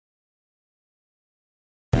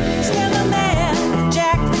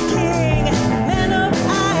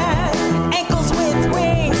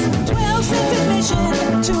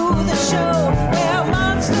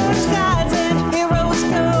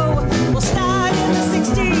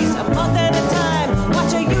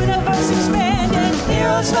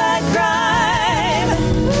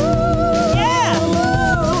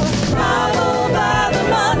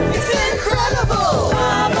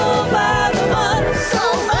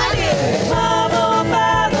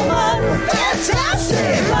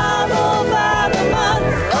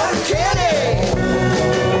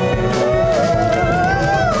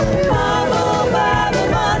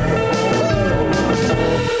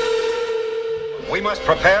We must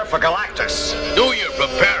prepare for Galactus. Do you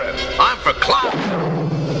prepare it? I'm for clown.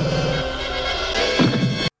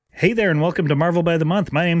 Hey there, and welcome to Marvel by the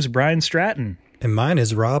Month. My name's Brian Stratton. And mine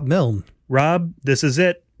is Rob Milne. Rob, this is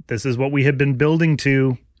it. This is what we have been building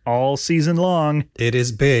to all season long. It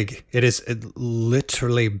is big. It is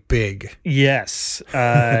literally big. Yes.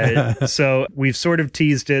 So we've sort of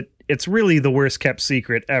teased it. It's really the worst kept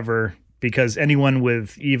secret ever, because anyone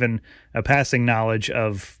with even a passing knowledge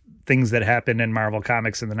of things that happened in Marvel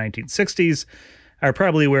Comics in the 1960s are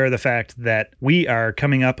probably aware of the fact that we are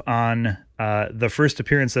coming up on the first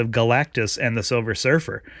appearance of Galactus and the Silver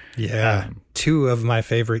Surfer. Yeah, two of my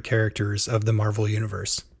favorite characters of the Marvel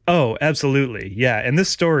Universe. Oh, absolutely. Yeah, and this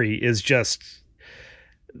story is just...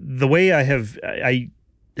 The way I have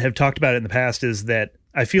talked about it in the past is that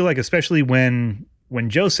I feel like, especially when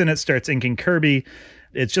Joe Sinnott starts inking Kirby,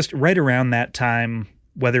 it's just right around that time,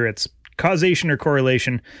 whether it's causation or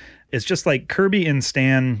correlation, it's just like Kirby and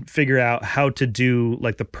Stan figure out how to do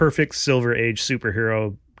like the perfect Silver Age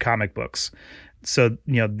superhero comic books. So,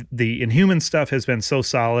 you know, the Inhuman stuff has been so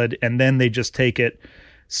solid, and then they just take it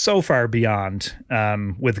so far beyond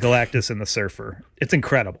with Galactus and the Surfer. It's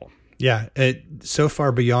incredible. Yeah, so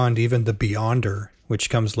far beyond even the Beyonder, which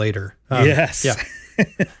comes later. Yes. Yeah.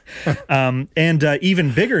 And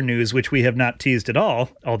even bigger news, which we have not teased at all,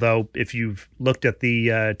 although if you've looked at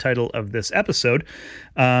the title of this episode,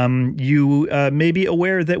 you may be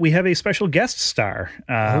aware that we have a special guest star.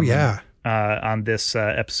 On this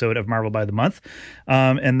episode of Marvel by the Month.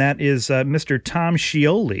 And that is Mr. Tom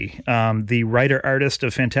Scioli, the writer-artist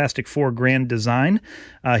of Fantastic Four Grand Design.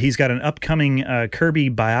 He's got an upcoming Kirby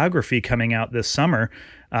biography coming out this summer.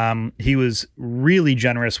 He was really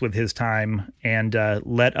generous with his time and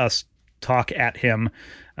let us talk at him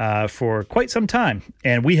for quite some time.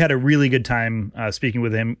 And we had a really good time speaking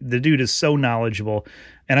with him. The dude is so knowledgeable.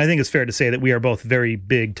 And I think it's fair to say that we are both very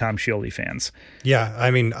big Tom Scioli fans. Yeah,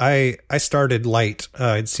 I mean, I started light.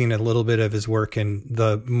 I'd seen a little bit of his work, and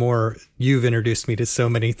the more you've introduced me to so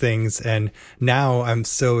many things, and now I'm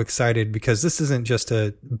so excited because this isn't just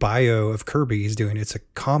a bio of Kirby he's doing. It's a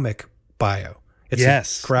comic bio. It's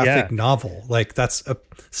a graphic novel. Like, that's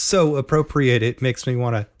so appropriate. It makes me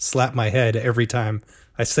want to slap my head every time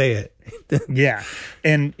I say it. Yeah.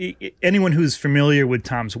 And anyone who's familiar with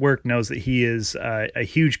Tom's work knows that he is a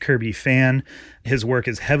huge Kirby fan. His work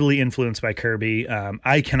is heavily influenced by Kirby.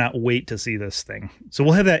 I cannot wait to see this thing. So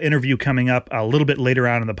we'll have that interview coming up a little bit later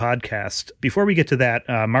on in the podcast. Before we get to that,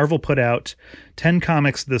 Marvel put out 10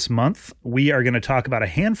 comics this month. We are going to talk about a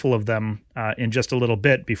handful of them in just a little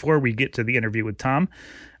bit before we get to the interview with Tom.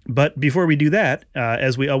 But before we do that,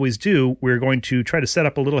 as we always do, we're going to try to set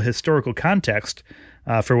up a little historical context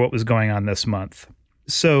for what was going on this month.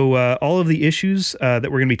 So all of the issues that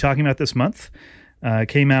we're going to be talking about this month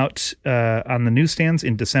came out on the newsstands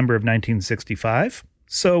in December of 1965.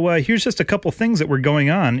 So here's just a couple things that were going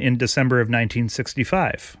on in December of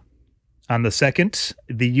 1965. On the 2nd,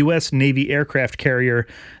 the U.S. Navy aircraft carrier,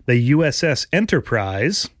 the USS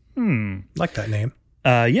Enterprise. Like that name.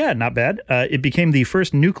 Yeah, not bad. It became the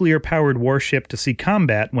first nuclear-powered warship to see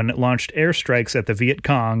combat when it launched airstrikes at the Viet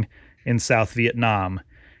Cong in South Vietnam.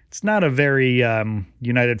 It's not a very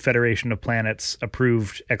United Federation of Planets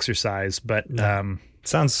approved exercise, but...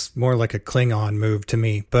 Sounds more like a Klingon move to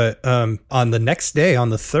me. But on the next day, on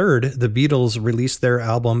the 3rd, the Beatles released their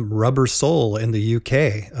album Rubber Soul in the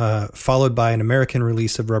UK, followed by an American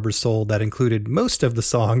release of Rubber Soul that included most of the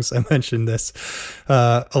songs. I mentioned this,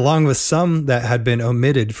 along with some that had been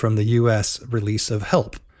omitted from the US release of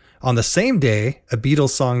Help. On the same day, a Beatles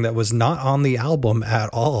song that was not on the album at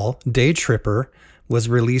all, Day Tripper, was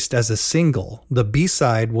released as a single. The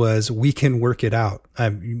B-side was We Can Work It Out.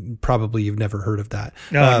 Probably you've never heard of that.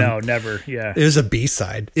 No, never. Yeah. It was a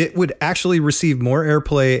B-side. It would actually receive more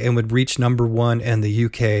airplay and would reach number 1 in the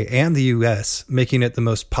UK and the US, making it the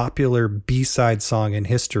most popular B-side song in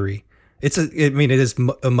history. It is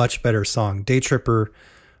a much better song. Day Tripper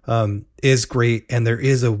is great, and there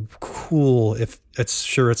is a cool, if it's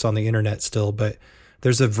sure it's on the internet still, but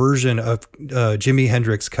there's a version of Jimi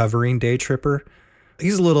Hendrix covering Day Tripper.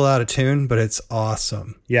 He's a little out of tune, but it's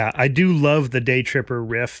awesome. Yeah, I do love the Day Tripper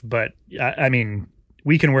riff, but I mean,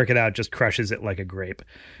 We Can Work It Out just crushes it like a grape.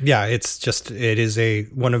 Yeah, it is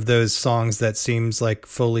one of those songs that seems like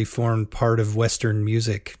fully formed part of Western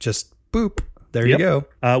music. Just boop, there you go.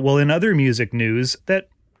 Well, in other music news that,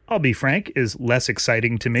 I'll be frank, is less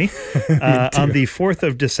exciting to me. On the 4th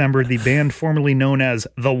of December, the band formerly known as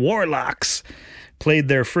The Warlocks played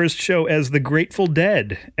their first show as the Grateful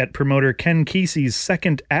Dead at promoter Ken Kesey's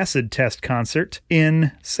second acid test concert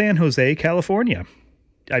in San Jose, California.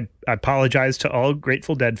 I apologize to all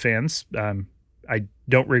Grateful Dead fans. I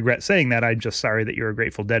don't regret saying that. I'm just sorry that you're a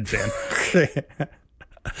Grateful Dead fan.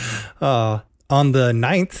 On the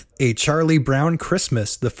 9th, A Charlie Brown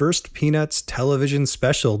Christmas, the first Peanuts television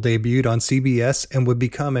special, debuted on CBS and would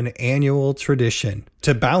become an annual tradition.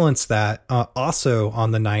 To balance that, also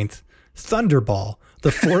on the 9th, Thunderball,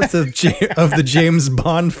 the fourth of the James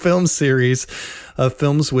Bond film series of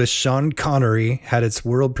films with Sean Connery, had its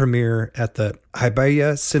world premiere at the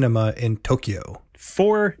Hibiya Cinema in Tokyo.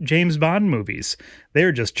 4 James Bond movies.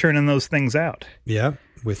 They're just churning those things out. Yeah,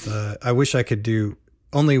 with I wish I could do.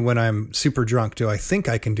 Only when I'm super drunk do I think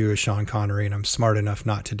I can do a Sean Connery, and I'm smart enough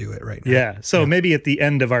not to do it right now. Yeah, so maybe at the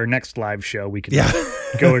end of our next live show, we can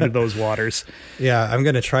go into those waters. Yeah, I'm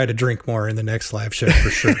going to try to drink more in the next live show for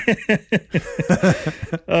sure.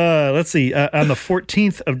 Let's see. On the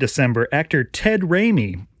 14th of December, actor Ted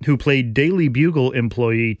Raimi, who played Daily Bugle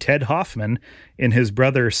employee Ted Hoffman in his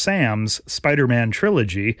brother Sam's Spider-Man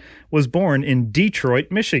trilogy, was born in Detroit,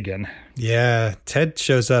 Michigan. Yeah, Ted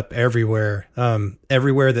shows up everywhere.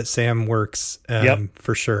 Everywhere that Sam works,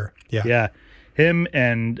 for sure. Yeah. Him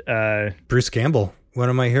and Bruce Campbell, one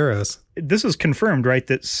of my heroes. This is confirmed, right,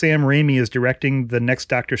 that Sam Raimi is directing the next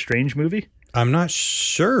Doctor Strange movie? I'm not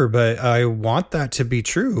sure, but I want that to be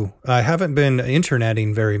true. I haven't been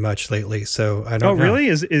interneting very much lately, so I don't know. Oh, really?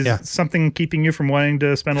 Is something keeping you from wanting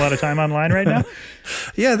to spend a lot of time online right now?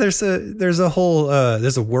 Yeah, there's a whole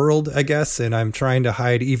there's a world, I guess, and I'm trying to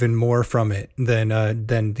hide even more from it than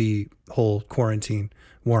the whole quarantine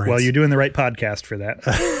warrants. Well, you're doing the right podcast for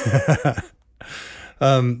that.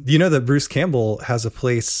 You know that Bruce Campbell has a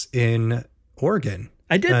place in Oregon.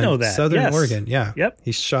 I did know that. Southern Oregon, yeah. Yep.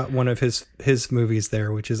 He shot one of his movies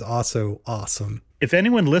there, which is also awesome. If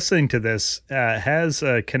anyone listening to this has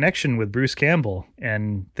a connection with Bruce Campbell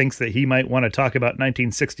and thinks that he might want to talk about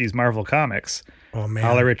 1960s Marvel Comics,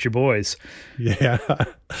 holler at your boys. Yeah.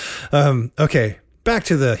 Okay, back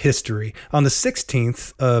to the history. On the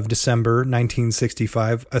 16th of December,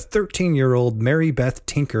 1965, a 13-year-old Mary Beth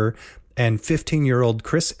Tinker and 15-year-old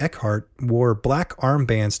Chris Eckhart wore black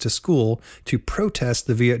armbands to school to protest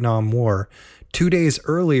the Vietnam War. 2 days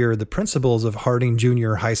earlier, the principals of Harding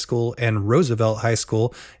Junior High School and Roosevelt High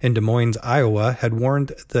School in Des Moines, Iowa, had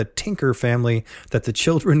warned the Tinker family that the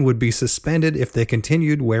children would be suspended if they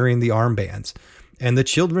continued wearing the armbands. And the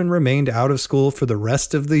children remained out of school for the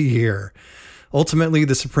rest of the year. Ultimately,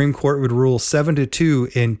 the Supreme Court would rule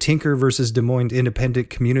 7-2 in Tinker versus Des Moines Independent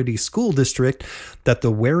Community School District that the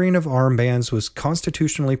wearing of armbands was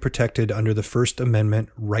constitutionally protected under the First Amendment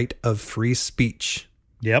right of free speech.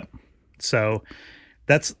 Yep. So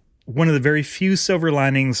that's one of the very few silver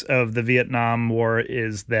linings of the Vietnam War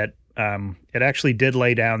is that it actually did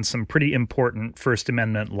lay down some pretty important First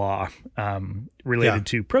Amendment law related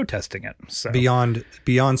to protesting it. So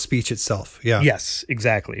beyond speech itself. Yeah. Yes,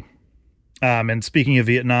 exactly. And speaking of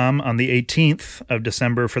Vietnam, on the 18th of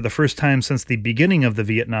December, for the first time since the beginning of the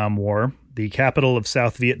Vietnam War, the capital of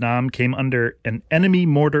South Vietnam came under an enemy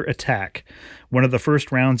mortar attack. One of the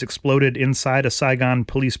first rounds exploded inside a Saigon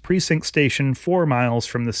police precinct station 4 miles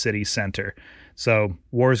from the city center. So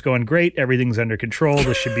war's going great. Everything's under control.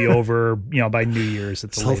 This should be over, by New Year's.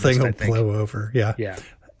 At the latest, whole thing will blow over. Yeah. Yeah.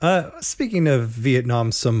 Speaking of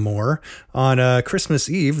Vietnam some more, on Christmas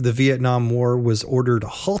Eve, the Vietnam War was ordered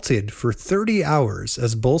halted for 30 hours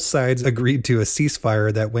as both sides agreed to a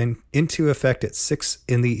ceasefire that went into effect at 6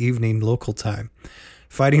 p.m. local time.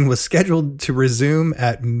 Fighting was scheduled to resume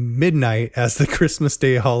at midnight as the Christmas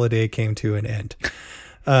Day holiday came to an end.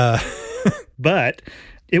 But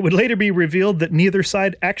it would later be revealed that neither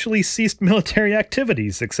side actually ceased military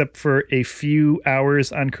activities except for a few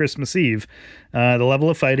hours on Christmas Eve. The level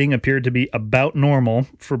of fighting appeared to be about normal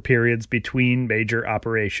for periods between major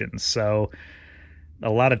operations. So a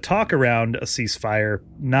lot of talk around a ceasefire,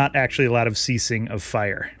 not actually a lot of ceasing of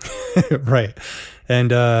fire. Right.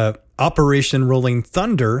 And Operation Rolling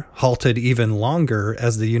Thunder halted even longer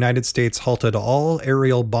as the United States halted all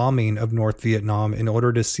aerial bombing of North Vietnam in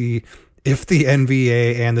order to see if the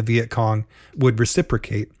NVA and the Viet Cong would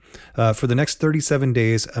reciprocate. For the next 37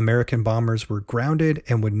 days, American bombers were grounded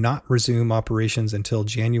and would not resume operations until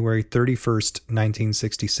January 31st,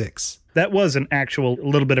 1966. That was an actual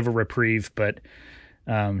little bit of a reprieve, but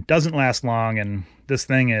doesn't last long, and this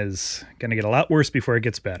thing is going to get a lot worse before it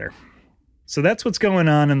gets better. So that's what's going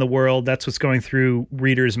on in the world. That's what's going through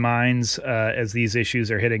readers' minds as these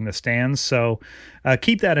issues are hitting the stands. So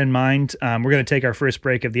keep that in mind. We're going to take our first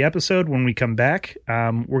break of the episode. When we come back,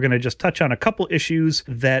 we're going to just touch on a couple issues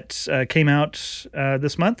that came out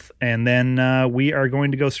this month, and then we are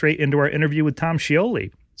going to go straight into our interview with Tom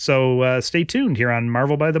Scioli. So stay tuned here on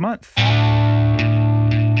Marvel by the Month.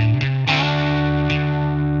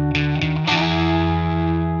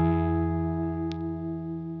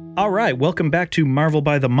 All right, welcome back to Marvel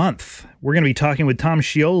by the Month. We're going to be talking with Tom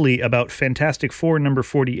Scioli about Fantastic Four number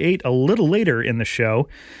 48 a little later in the show.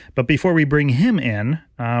 But before we bring him in,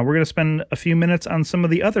 we're going to spend a few minutes on some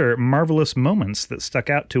of the other marvelous moments that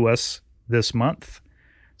stuck out to us this month.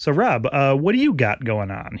 So, Rob, what do you got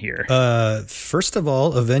going on here? First of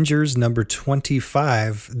all, Avengers number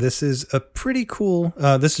 25. This is a pretty cool...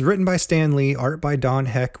 this is written by Stan Lee, art by Don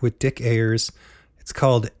Heck with Dick Ayers. It's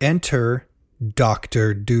called Enter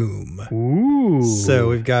Doctor Doom. Ooh. So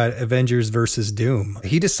we've got Avengers versus Doom.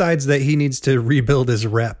 He decides that he needs to rebuild his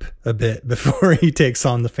rep a bit before he takes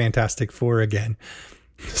on the Fantastic Four again.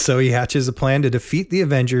 So he hatches a plan to defeat the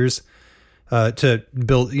Avengers, to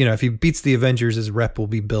build, if he beats the Avengers, his rep will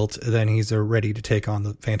be built. Then he's ready to take on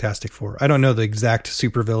the Fantastic Four. I don't know the exact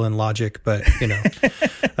supervillain logic, but,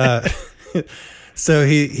 So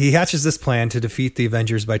he hatches this plan to defeat the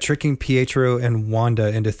Avengers by tricking Pietro and Wanda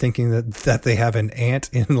into thinking that they have an aunt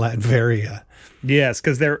in Latveria. Yes,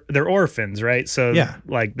 because they're orphans, right? So yeah,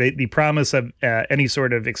 like the promise of any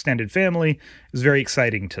sort of extended family is very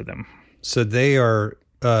exciting to them. So they are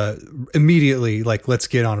immediately like, let's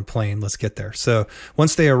get on a plane, let's get there. So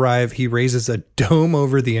once they arrive, he raises a dome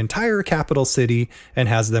over the entire capital city and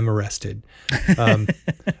has them arrested.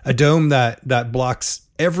 A dome that blocks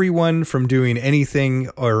everyone from doing anything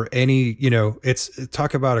or any, it's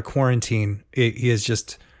talk about a quarantine. He has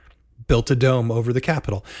just built a dome over the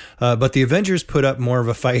Capitol. But the Avengers put up more of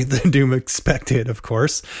a fight than Doom expected, of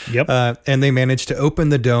course. Yep. And they managed to open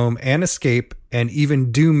the dome and escape. And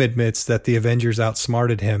even Doom admits that the Avengers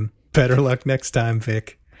outsmarted him. Better luck next time,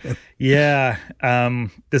 Vic. Yeah.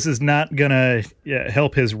 This is not going to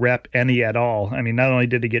help his rep any at all. I mean, not only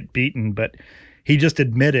did he get beaten, but he just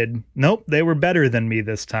admitted, nope, they were better than me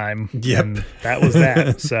this time. Yep. And that was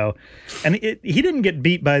that. So, and he didn't get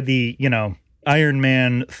beat by the, Iron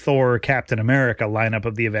Man, Thor, Captain America lineup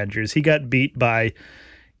of the Avengers. He got beat by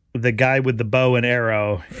the guy with the bow and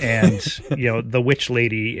arrow and, the witch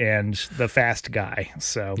lady and the fast guy.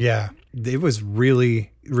 So, yeah, it was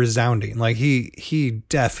really resounding. Like he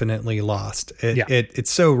definitely lost.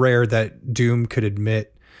 It's so rare that Doom could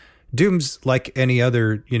admit. Doom's like any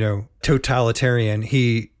other, totalitarian.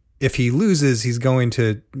 If he loses, he's going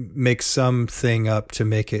to make something up to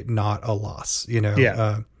make it not a loss.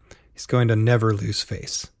 Yeah. He's going to never lose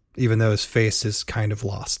face, even though his face is kind of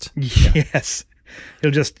lost. Yes. He'll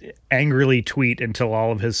just angrily tweet until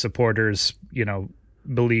all of his supporters,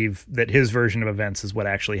 believe that his version of events is what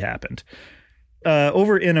actually happened.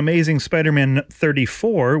 Over in Amazing Spider-Man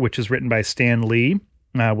 34, which is written by Stan Lee,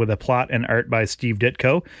 with a plot and art by Steve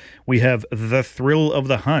Ditko, we have The Thrill of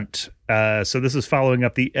the Hunt. So this is following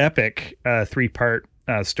up the epic 3-part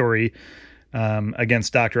story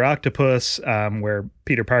against Dr. Octopus, where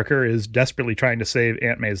Peter Parker is desperately trying to save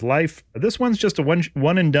Aunt May's life. This one's just a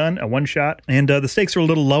one and done, a one shot, and the stakes are a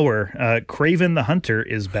little lower. Kraven the Hunter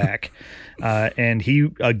is back, and he,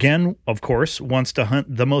 again, of course, wants to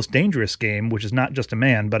hunt the most dangerous game, which is not just a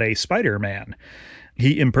man, but a Spider-Man.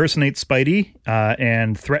 He impersonates Spidey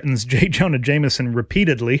and threatens J. Jonah Jameson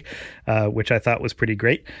repeatedly, which I thought was pretty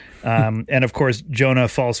great. And of course, Jonah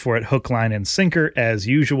falls for it hook, line, and sinker as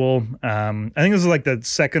usual. I think this is like the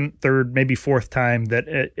second, third, maybe fourth time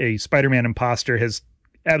that a Spider-Man imposter has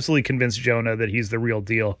absolutely convinced Jonah that he's the real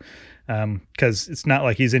deal. Because it's not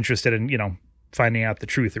like he's interested in, finding out the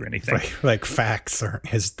truth or anything. Like facts aren't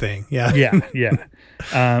his thing. Yeah. Yeah.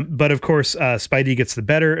 But of course, Spidey gets the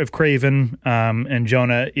better of Kraven, and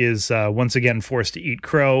Jonah is once again forced to eat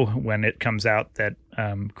crow when it comes out that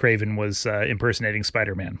Kraven was impersonating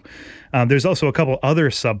Spider-Man. There's also a couple other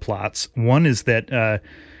subplots. One is that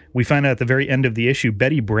we find out at the very end of the issue,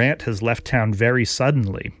 Betty Brant has left town very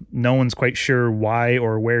suddenly. No one's quite sure why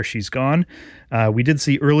or where she's gone. We did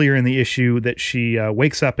see earlier in the issue that she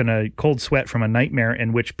wakes up in a cold sweat from a nightmare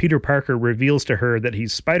in which Peter Parker reveals to her that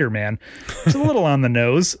he's Spider-Man. It's a little on the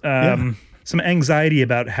nose. Some anxiety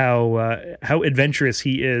about how adventurous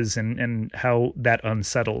he is and how that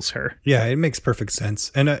unsettles her. Yeah, it makes perfect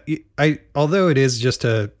sense. And I although it is just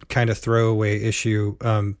a kind of throwaway issue,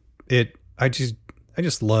 I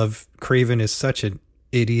just love Kraven is such an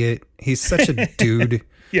idiot. He's such a dude.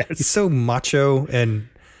 Yes. He's so macho, and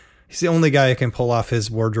he's the only guy who can pull off his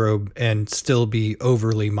wardrobe and still be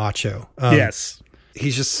overly macho. Yes.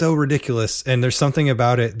 He's just so ridiculous. And there's something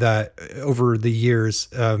about it that over the years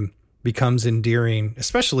becomes endearing,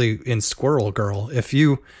 especially in Squirrel Girl. If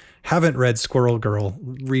you haven't read Squirrel Girl,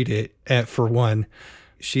 read it for one.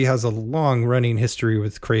 She has a long running history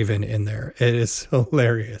with Kraven in there. It is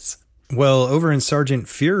hilarious. Well, over in Sergeant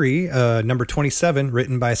Fury, number 27,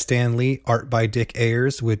 written by Stan Lee, art by Dick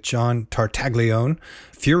Ayers with John Tartaglione.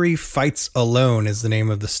 Fury Fights Alone is the name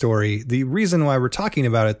of the story. The reason why we're talking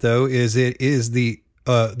about it, though, is it is the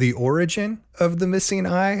origin of the missing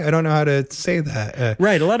eye. I don't know how to say that.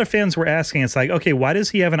 Right. A lot of fans were asking, it's like, okay, why does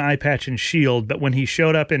he have an eye patch and shield? But when he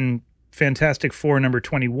showed up in Fantastic Four number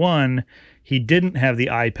 21, he didn't have the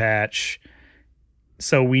eye patch.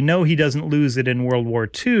 So we know he doesn't lose it in World War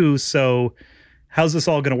II. So how's this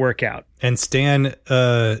all going to work out? And Stan,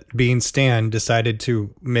 being Stan, decided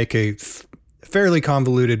to make a fairly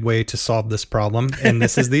convoluted way to solve this problem. And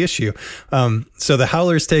this is the issue. So the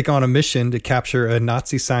Howlers take on a mission to capture a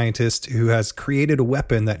Nazi scientist who has created a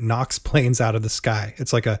weapon that knocks planes out of the sky.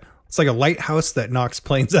 It's like a lighthouse that knocks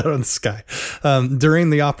planes out of the sky. During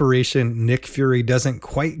the operation, Nick Fury doesn't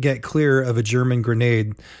quite get clear of a German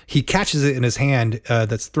grenade. He catches it in his hand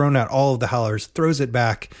that's thrown at all of the Howlers, throws it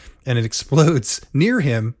back, and it explodes near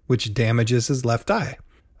him, which damages his left eye.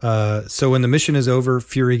 So when the mission is over,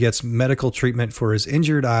 Fury gets medical treatment for his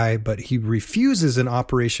injured eye, but he refuses an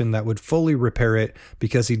operation that would fully repair it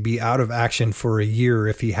because he'd be out of action for a year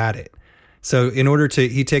if he had it. So in order to,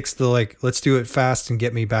 he takes the let's do it fast and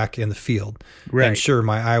get me back in the field. Right. And sure,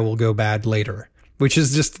 my eye will go bad later, which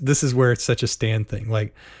is just, this is where it's such a Stan thing.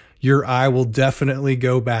 Like, your eye will definitely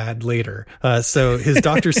go bad later. So his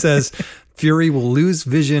doctor says Fury will lose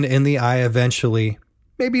vision in the eye eventually,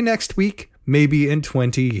 maybe next week, maybe in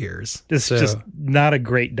 20 years. This is just not a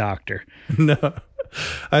great doctor. No,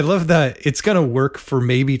 I love that. It's going to work for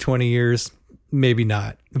maybe 20 years, maybe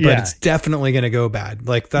not, but it's definitely going to go bad.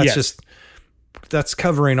 Like, that's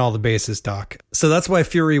covering all the bases, Doc. So that's why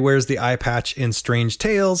Fury wears the eye patch in Strange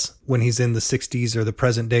Tales when he's in the 60s or the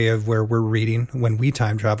present day of where we're reading when we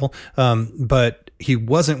time travel. But he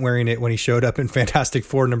wasn't wearing it when he showed up in Fantastic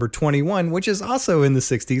Four number 21, which is also in the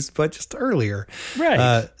 60s, but just earlier.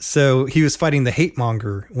 Right. So he was fighting the hate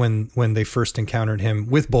monger when they first encountered him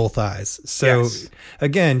with both eyes. So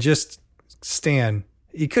again, just Stan,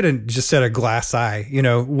 he could have just said a glass eye,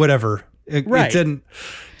 whatever. It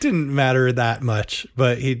didn't matter that much,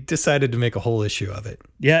 but he decided to make a whole issue of it.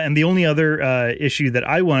 Yeah, and the only other issue that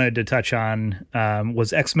I wanted to touch on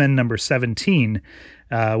was X-Men number 17,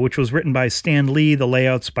 which was written by Stan Lee, the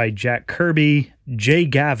layouts by Jack Kirby. Jay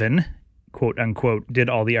Gavin, quote unquote, did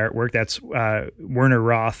all the artwork. That's Werner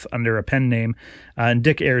Roth under a pen name, and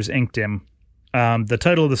Dick Ayers inked him. The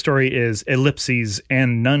title of the story is Ellipses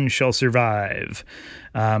and None Shall Survive.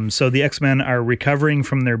 So the X-Men are recovering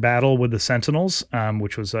from their battle with the Sentinels,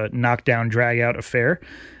 which was a knockdown, drag-out affair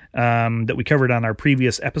that we covered on our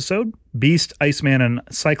previous episode. Beast, Iceman, and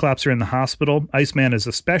Cyclops are in the hospital. Iceman is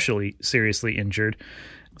especially seriously injured.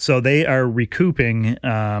 So they are recouping,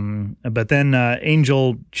 but then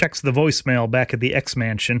Angel checks the voicemail back at the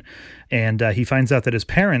X-Mansion, and he finds out that his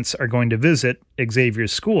parents are going to visit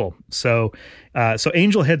Xavier's school. So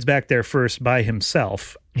Angel heads back there first by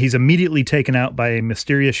himself. He's immediately taken out by a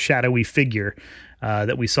mysterious shadowy figure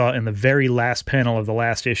that we saw in the very last panel of the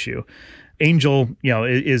last issue. Angel,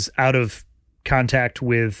 is out of contact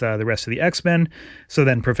with the rest of the X-Men. So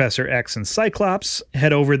then Professor X and Cyclops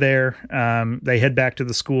head over there. They head back to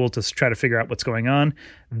the school to try to figure out what's going on.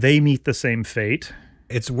 They meet the same fate.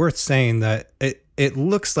 It's worth saying that it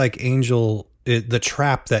looks like the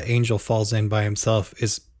trap that Angel falls in by himself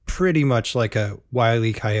is pretty much like a Wile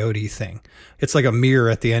E. Coyote thing. It's like a mirror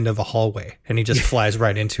at the end of a hallway, and he just flies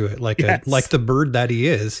right into it like the bird that he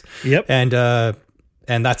is. Yep.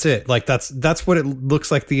 And that's it. Like that's what it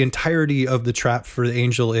looks like. The entirety of the trap for the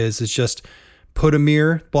Angel is just put a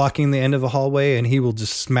mirror blocking the end of a hallway, and he will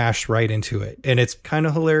just smash right into it. And it's kind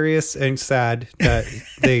of hilarious and sad that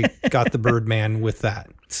they got the Birdman with that.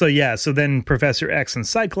 So then Professor X and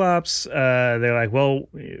Cyclops, they're like, well,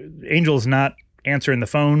 Angel's not answering the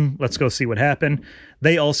phone. Let's go see what happened.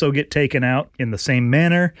 They also get taken out in the same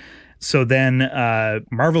manner. So then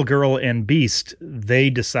Marvel Girl and Beast, they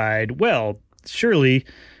decide, well, surely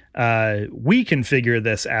we can figure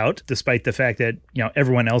this out, despite the fact that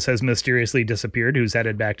everyone else has mysteriously disappeared who's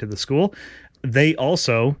headed back to the school. They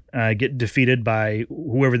also get defeated by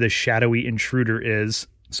whoever this shadowy intruder is.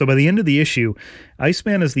 So by the end of the issue,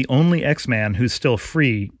 Iceman is the only X-Man who's still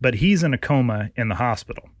free, but he's in a coma in the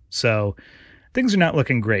hospital. So things are not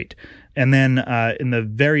looking great. And then in the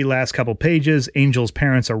very last couple pages, Angel's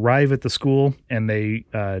parents arrive at the school, and they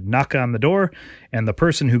knock on the door, and the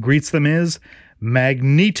person who greets them is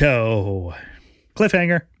Magneto.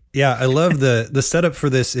 Cliffhanger. Yeah, I love the setup for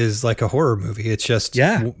this is like a horror movie. It's just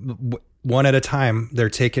one at a time. They're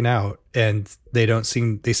taken out, and they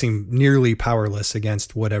seem nearly powerless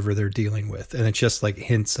against whatever they're dealing with. And it's just like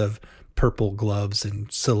hints of purple gloves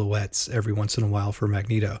and silhouettes every once in a while for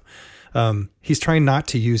Magneto. He's trying not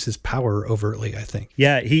to use his power overtly, I think.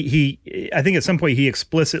 Yeah, I think at some point he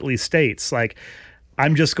explicitly states, like,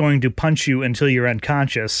 I'm just going to punch you until you're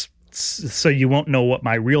unconscious so you won't know what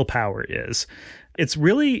my real power is. It's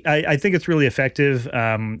really, I think it's really effective.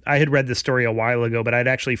 I had read this story a while ago, but I'd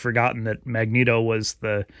actually forgotten that Magneto was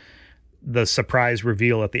the surprise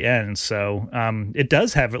reveal at the end. So it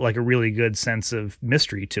does have like a really good sense of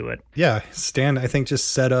mystery to it. Yeah, Stan, I think,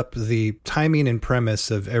 just set up the timing and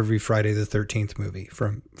premise of every Friday the 13th movie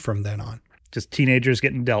from then on. Just teenagers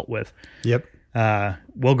getting dealt with. Yep.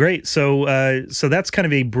 Well, great. So that's kind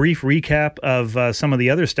of a brief recap of some of the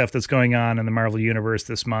other stuff that's going on in the Marvel Universe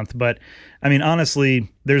this month. But I mean, honestly,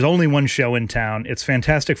 there's only one show in town. It's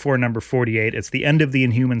Fantastic Four number 48. It's the end of the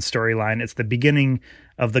Inhumans storyline. It's the beginning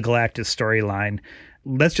of the Galactus storyline.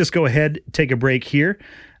 Let's just go ahead, take a break here.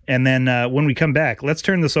 And then when we come back, let's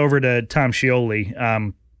turn this over to Tom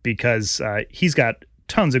Scioli because he's got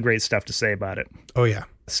tons of great stuff to say about it. Oh, yeah.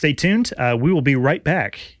 Stay tuned. We will be right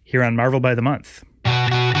back here on Marvel by the Month.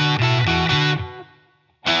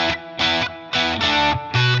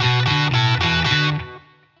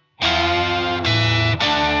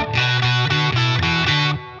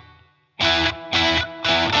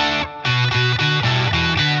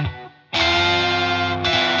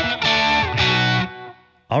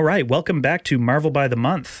 All right, welcome back to Marvel by the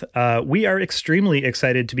Month. We are extremely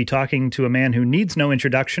excited to be talking to a man who needs no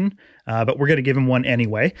introduction, but we're going to give him one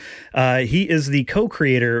anyway. He is the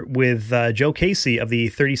co-creator with Joe Casey of the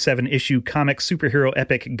 37-issue comic superhero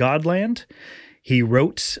epic Godland. He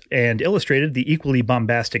wrote and illustrated the equally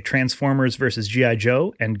bombastic Transformers vs. G.I.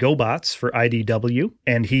 Joe and GoBots for IDW,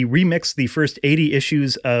 and he remixed the first 80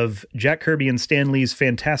 issues of Jack Kirby and Stan Lee's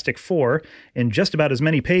Fantastic Four in just about as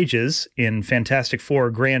many pages in Fantastic Four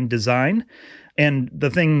Grand Design. And the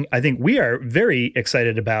thing I think we are very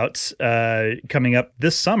excited about coming up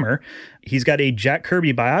this summer, he's got a Jack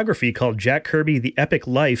Kirby biography called Jack Kirby, The Epic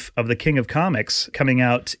Life of the King of Comics, coming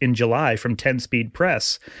out in July from 10 Speed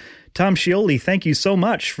Press. Tom Scioli, thank you so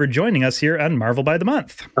much for joining us here on Marvel by the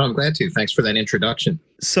Month. Oh, I'm glad to. Thanks for that introduction.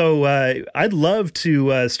 So I'd love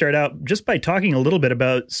to start out just by talking a little bit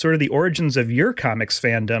about sort of the origins of your comics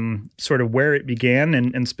fandom, sort of where it began,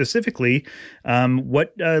 and specifically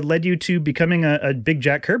what led you to becoming a big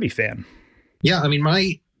Jack Kirby fan. Yeah, I mean,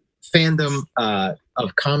 my fandom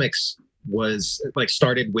of comics was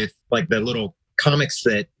started with the little comics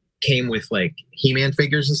that came with He-Man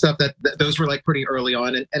figures and stuff. That those were pretty early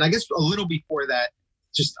on, and I guess a little before that.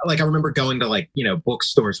 Just I remember going to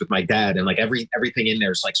bookstores with my dad, and everything in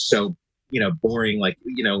there is so boring,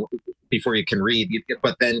 before you can read.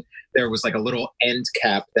 But then there was a little end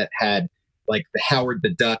cap that had the Howard the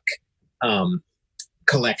Duck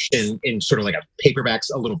collection in sort of a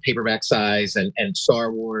little paperback size, and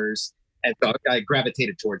Star Wars, and so I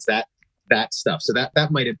gravitated towards that stuff. So that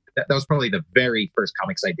was probably the very first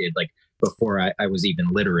comics I did before I was even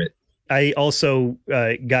literate. I also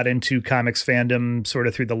got into comics fandom sort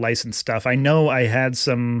of through the licensed stuff. I know I had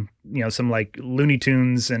some Looney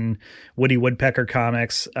Tunes and Woody Woodpecker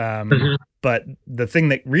comics. But the thing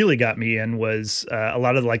that really got me in was a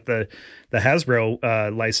lot of the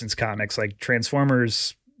Hasbro licensed comics, like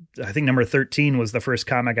Transformers. I think number 13 was the first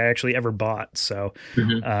comic I actually ever bought. So,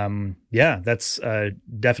 that's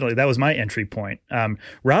definitely, that was my entry point.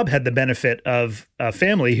 Rob had the benefit of a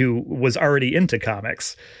family who was already into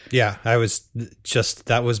comics. Yeah,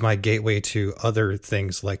 that was my gateway to other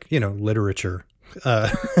things literature.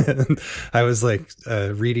 I was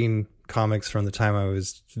reading comics from the time I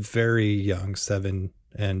was very young, 7,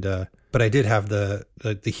 and but I did have the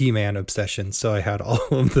He-Man obsession, so I had all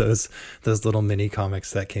of those little mini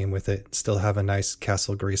comics that came with it. Still have a nice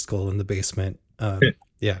Castle Grayskull in the basement.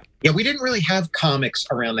 Yeah, we didn't really have comics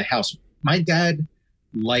around the house. My dad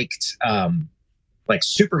liked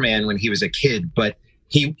Superman when he was a kid, but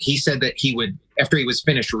he said that he would, after he was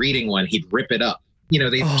finished reading one, he'd rip it up.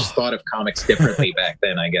 They just thought of comics differently back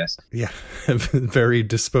then, I guess. Yeah, very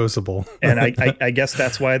disposable. And I guess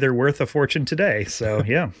that's why they're worth a fortune today. So,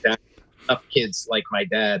 yeah. Enough kids like my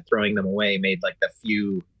dad throwing them away made the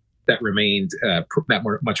few that remained that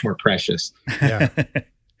were much more precious. Yeah.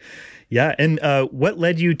 Yeah. And what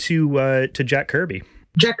led you to Jack Kirby?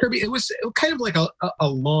 Jack Kirby, it was kind of a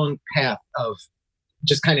long path of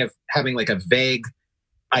just kind of having a vague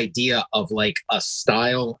idea of a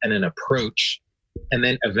style and an approach, and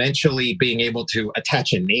then eventually being able to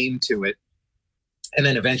attach a name to it, and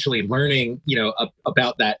then eventually learning,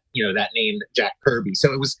 about that, that name, Jack Kirby.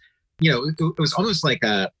 So it was, it was almost like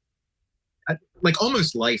like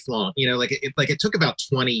almost lifelong, like it took about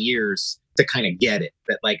 20 years to kind of get it,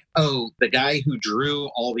 that like, oh, the guy who drew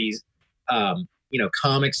all these,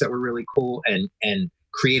 comics that were really cool and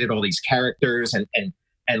created all these characters and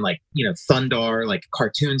like, Thundar, like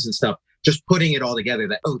cartoons and stuff, just putting it all together,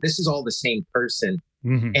 that, oh, this is all the same person.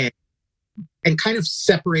 Mm-hmm. And kind of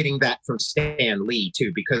separating that from Stan Lee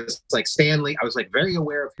too, because like Stan Lee, I was like very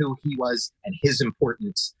aware of who he was and his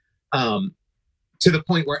importance, to the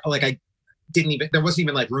point where like there wasn't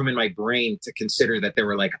even like room in my brain to consider that there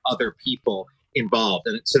were like other people involved.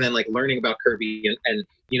 And so then like learning about Kirby and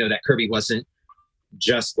that Kirby wasn't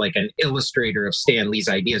just like an illustrator of Stan Lee's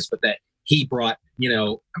ideas, but that he brought,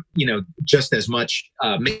 just as much,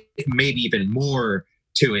 maybe even more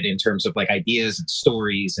to it in terms of like ideas and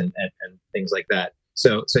stories and things like that.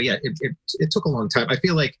 So yeah, it took a long time. I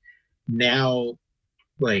feel like now,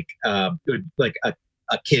 like a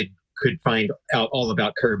kid could find out all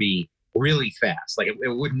about Kirby really fast. Like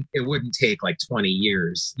it wouldn't take like 20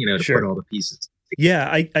 years, to Sure. put all the pieces. Yeah,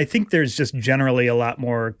 I think there's just generally a lot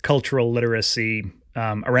more cultural literacy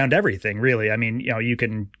around everything, really. I mean, you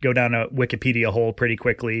can go down a Wikipedia hole pretty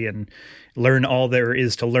quickly and learn all there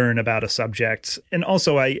is to learn about a subject. And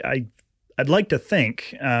also, I'd like to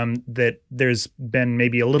think that there's been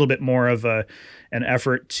maybe a little bit more of an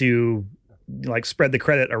effort to like spread the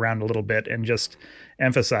credit around a little bit and just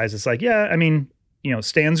emphasize it's like, yeah, I mean,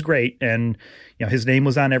 Stan's great, and his name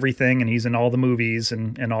was on everything, and he's in all the movies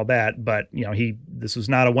and all that. But this was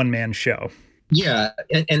not a one-man show. Yeah,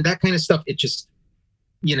 and that kind of stuff. It just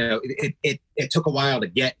it took a while to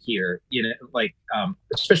get here. Like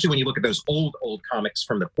especially when you look at those old comics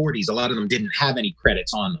from the 40s, a lot of them didn't have any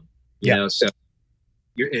credits on them. You know, so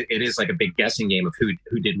it is like a big guessing game of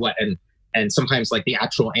who did what, and sometimes like the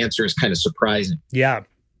actual answer is kind of surprising. Yeah,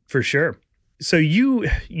 for sure. So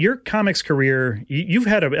your comics career, you've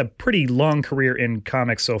had a pretty long career in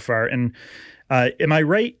comics so far. And am I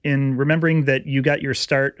right in remembering that you got your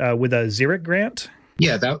start with a Xeric grant?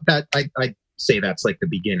 Yeah, that I'd say that's like the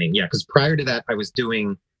beginning. Yeah, because prior to that, I was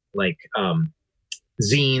doing like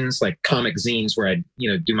zines, like comic zines, where I'd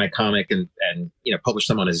do my comic and publish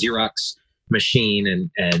them on a Xerox machine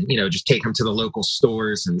and just take them to the local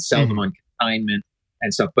stores and sell them on consignment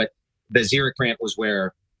and stuff. But the Xeric grant was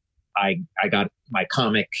where I got my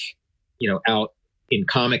comic, out in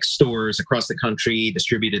comic stores across the country,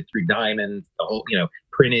 distributed through Diamond, the whole,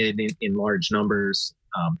 printed in large numbers.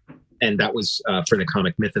 And that was for the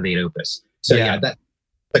comic Myth of 8 Opus. So yeah, that's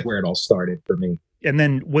like where it all started for me. And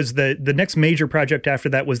then was the next major project after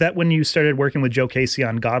that, was that when you started working with Joe Casey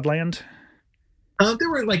on Godland? There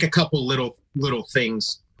were like a couple little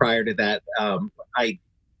things prior to that. I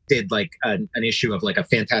did like an issue of like a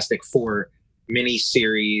Fantastic Four mini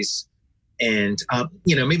series, and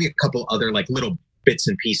maybe a couple other like little bits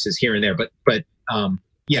and pieces here and there. But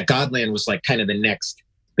Godland was like kind of the next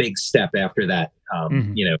big step after that.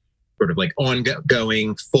 Sort of like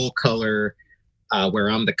ongoing full color, where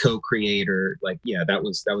I'm the co-creator. Like, yeah, that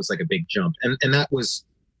was like a big jump, and that was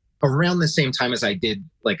around the same time as I did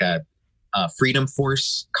like a Freedom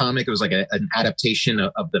Force comic. It was like an adaptation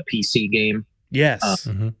of the PC game. Yes,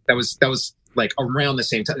 that was like around the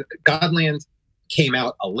same time. Godland came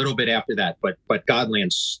out a little bit after that, but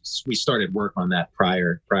Godland, we started work on that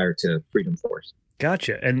prior to Freedom Force.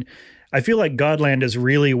 Gotcha. And I feel like Godland is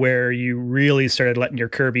really where you really started letting your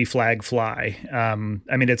Kirby flag fly.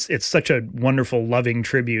 I mean, it's such a wonderful, loving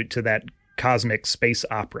tribute to that cosmic space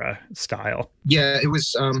opera style. Yeah, it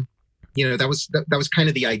was. That was kind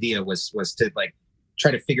of the idea was to like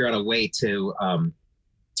try to figure out a way to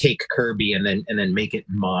take Kirby and then make it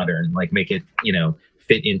modern, like make it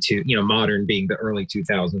fit into modern being the early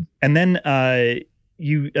 2000s. And then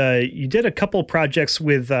you did a couple projects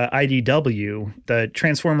with IDW, the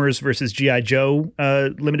Transformers versus G.I. Joe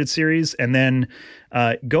limited series, and then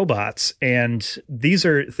GoBots. And these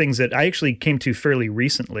are things that I actually came to fairly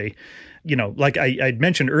recently. Like I'd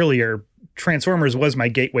mentioned earlier, Transformers was my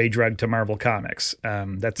gateway drug to Marvel Comics.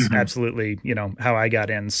 That's absolutely, how I got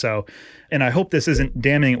in. So, and I hope this isn't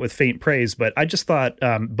damning it with faint praise, but I just thought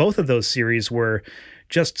both of those series were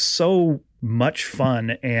just so much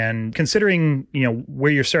fun. And considering,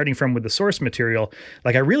 where you're starting from with the source material,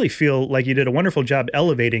 like I really feel like you did a wonderful job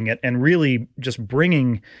elevating it and really just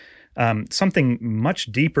bringing something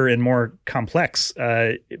much deeper and more complex,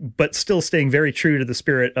 but still staying very true to the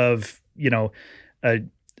spirit of,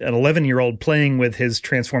 an 11-year-old playing with his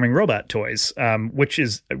transforming robot toys, which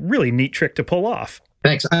is a really neat trick to pull off.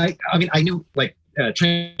 Thanks. I mean, I knew like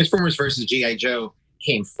Transformers versus G.I. Joe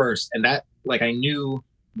came first, and that like I knew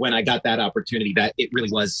when I got that opportunity that it really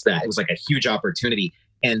was that. It was like a huge opportunity,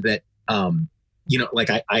 and that like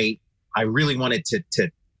I I really wanted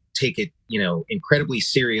to take it, incredibly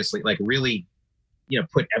seriously, like really,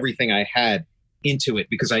 put everything I had into it,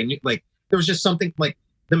 because I knew like there was just something like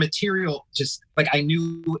the material, just like I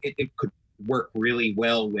knew it could work really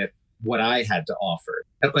well with what I had to offer.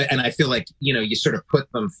 And I feel like, you sort of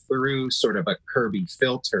put them through sort of a Kirby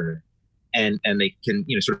filter and they can,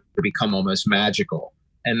 sort of become almost magical.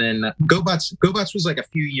 And then GoBots was like a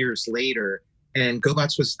few years later, and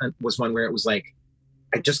GoBots was one where it was like,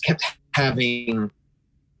 I just kept having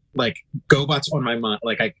like GoBots on my mind.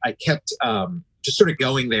 Like I kept just sort of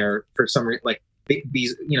going there for some reason, like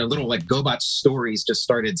these, little like GoBots stories just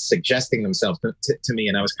started suggesting themselves to me.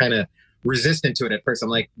 And I was kind of resistant to it at first. I'm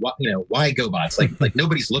like, what, why GoBots? Like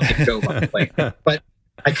nobody's looked at GoBots. Like, but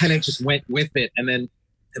I kind of just went with it. And then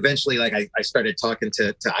eventually, like I started talking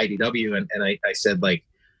to IDW and I said, like,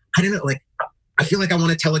 I don't know, like, I feel like I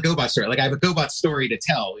want to tell a GoBot story. Like I have a GoBot story to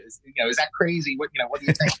tell. Is that crazy? What do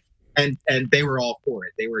you think? and they were all for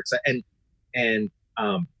it. They were excited. And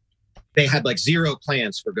they had like zero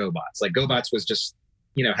plans for GoBots. Like GoBots was just,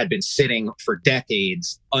 had been sitting for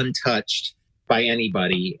decades untouched by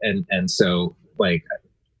anybody. And so like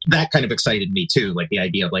that kind of excited me too. Like the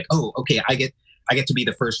idea of like, oh, okay, I get to be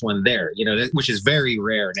the first one there, which is very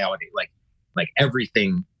rare nowadays. Like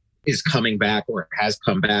everything is coming back or has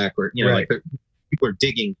come back, or, right. Like people are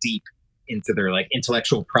digging deep into their like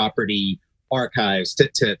intellectual property archives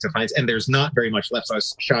to find, and there's not very much left. So I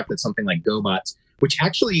was shocked that something like GoBots, which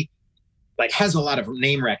actually like has a lot of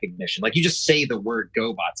name recognition. Like you just say the word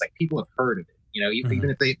GoBots, like people have heard of it, Mm-hmm. even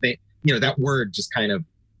if they that word just kind of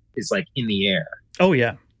is like in the air. Oh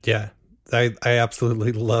yeah. Yeah. I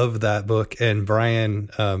absolutely love that book. And Brian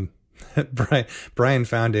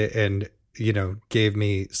found it and, gave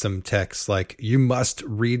me some texts like, you must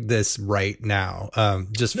read this right now,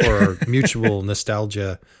 just for our mutual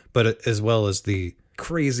nostalgia, but as well as the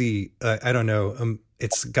crazy, I don't know,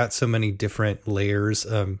 it's got so many different layers,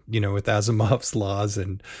 with Asimov's laws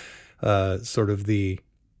and sort of the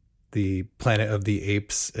Planet of the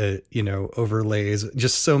Apes, overlays,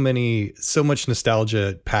 just so much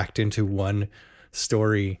nostalgia packed into one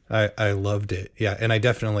story. I loved it. Yeah. And I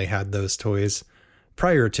definitely had those toys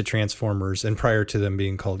prior to Transformers and prior to them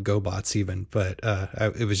being called GoBots even, but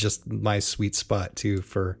it was just my sweet spot too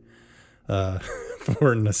for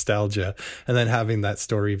nostalgia, and then having that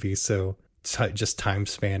story be so just time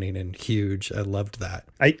spanning and huge. I loved that.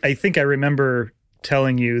 I think I remember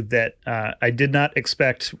telling you that I did not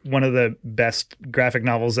expect one of the best graphic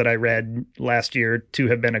novels that I read last year to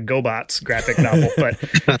have been a GoBots graphic novel, but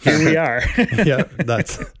here we are. Yeah,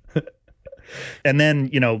 that's... And then,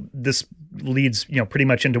 this leads, pretty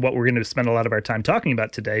much into what we're going to spend a lot of our time talking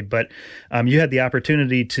about today. But you had the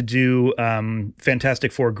opportunity to do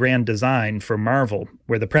Fantastic Four Grand Design for Marvel,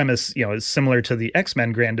 where the premise, is similar to the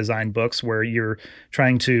X-Men Grand Design books, where you're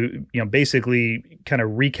trying to, basically kind of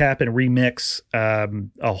recap and remix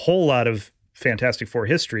a whole lot of Fantastic Four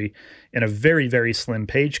history in a very, very slim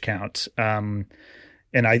page count.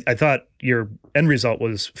 And I thought your end result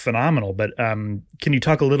was phenomenal, but can you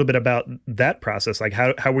talk a little bit about that process? Like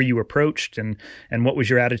how were you approached and what was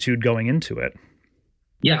your attitude going into it?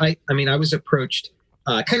 Yeah, I mean, I was approached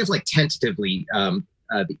kind of like tentatively.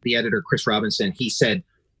 The editor, Chris Robinson, he said,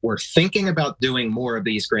 we're thinking about doing more of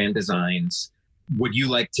these grand designs. Would you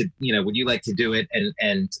like to do it?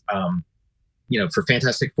 And for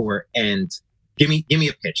Fantastic Four, and give me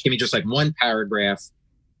a pitch. Give me just like one paragraph,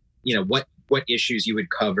 what issues you would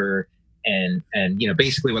cover and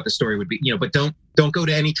basically what the story would be, but don't go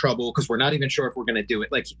to any trouble, because we're not even sure if we're going to do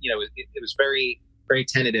it. Like, it was very, very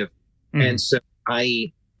tentative. Mm. And so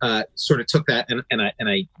I sort of took that and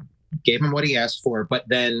I gave him what he asked for. But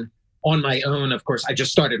then on my own, of course, I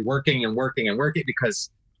just started working because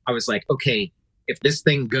I was like, okay, if this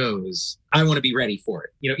thing goes, I want to be ready for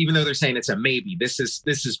it. Even though they're saying it's a maybe, this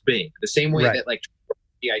is big. The same way that like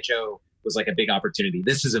G.I. Joe was like a big opportunity.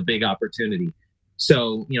 This is a big opportunity.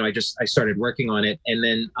 So, I started working on it. And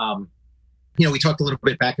then, we talked a little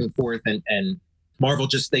bit back and forth, and Marvel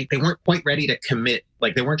just, they weren't quite ready to commit.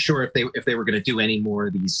 Like they weren't sure if they were going to do any more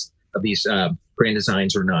of these grand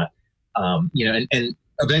designs or not. And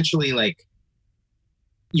eventually, like,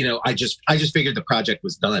 I just figured the project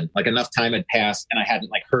was done. Like enough time had passed and I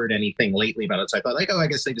hadn't like heard anything lately about it. So I thought like, oh, I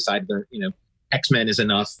guess they decided they're, X-Men is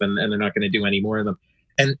enough and they're not going to do any more of them.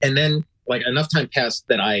 And then like enough time passed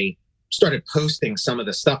that I started posting some of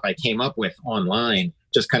the stuff I came up with online,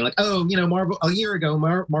 just kind of like, oh, Marvel, a year ago,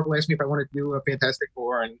 Marvel asked me if I wanted to do a Fantastic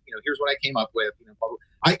Four, and, here's what I came up with.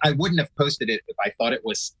 I wouldn't have posted it if I thought it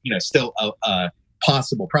was, still a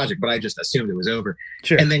possible project, but I just assumed it was over.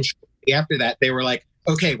 Sure. And then after that, they were like,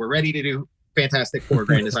 okay, we're ready to do Fantastic Four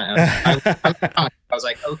Grand Design. I was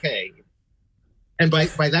like, okay. And by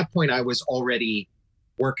that point, I was already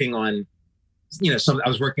working on, I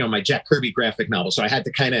was working on my Jack Kirby graphic novel. So I had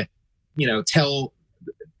to kind of, tell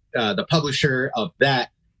the publisher of that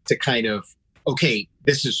to kind of, okay,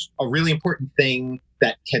 this is a really important thing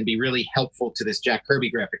that can be really helpful to this Jack Kirby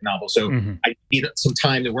graphic novel. So I need some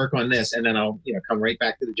time to work on this, and then I'll come right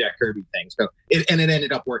back to the Jack Kirby thing. So it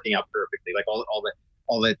ended up working out perfectly. Like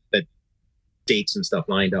all the dates and stuff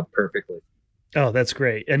lined up perfectly. Oh, that's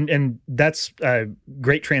great. And that's a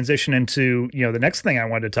great transition into, the next thing I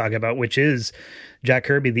wanted to talk about, which is Jack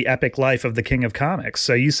Kirby, the epic life of the King of Comics.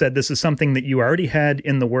 So you said this is something that you already had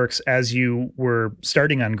in the works as you were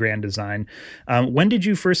starting on Grand Design. When did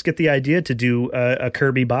you first get the idea to do a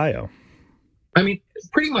Kirby bio? I mean,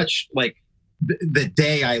 pretty much like the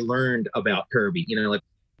day I learned about Kirby, it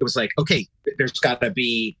was like, okay, there's got to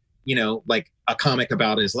be, like a comic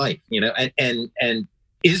about his life, and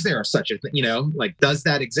is there such a thing, does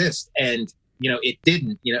that exist? And, it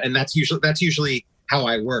didn't, and that's usually how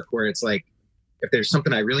I work, where it's like, if there's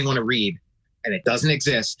something I really want to read and it doesn't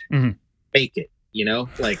exist, make it,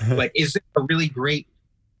 like, is there a really great,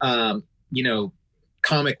 comic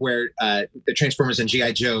where the Transformers and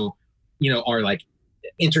G.I. Joe, are like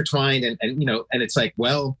intertwined and it's like,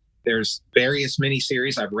 well, there's various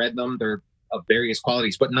miniseries. I've read them. They're of various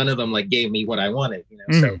qualities, but none of them like gave me what I wanted,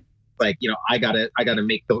 so like, I gotta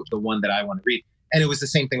make the one that I want to read. And it was the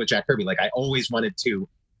same thing with Jack Kirby. Like I always wanted to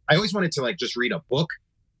like just read a book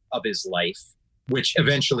of his life, which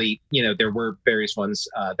eventually, there were various ones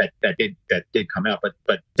that did come out, but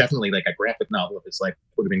definitely like a graphic novel of his life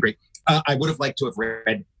would have been great. I would have liked to have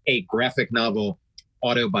read a graphic novel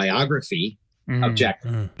autobiography of Jack.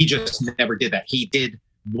 He just never did that. He did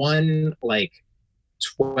one like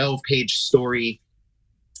 12-page story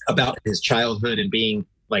about his childhood and being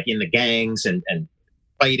like in the gangs and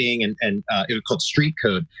fighting and it was called Street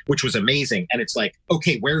Code, which was amazing. And it's like,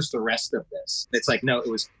 okay, where's the rest of this? It's like, no, it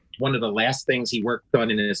was one of the last things he worked on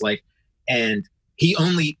in his life. And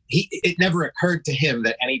it never occurred to him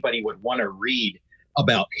that anybody would want to read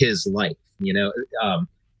about his life, and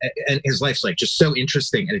his life's like just so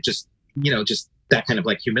interesting. And it just, just that kind of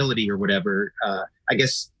like humility or whatever. I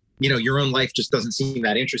guess, your own life just doesn't seem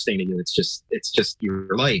that interesting to you. It's just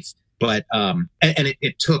your life. But and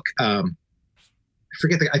it took I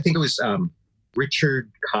forget I think it was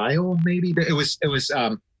Richard Kyle, maybe. It was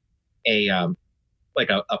a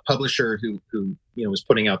publisher who was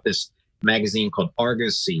putting out this magazine called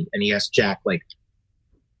Argosy, and he asked Jack, like,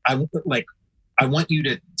 I want you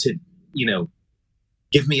to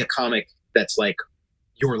give me a comic that's like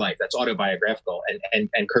your life, that's autobiographical. And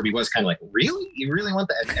Kirby was kind of like, really? You really want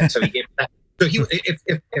that? And so he gave that. So if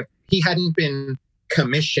he hadn't been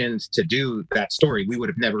commissioned to do that story, we would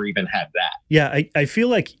have never even had that. Yeah, I feel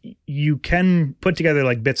like you can put together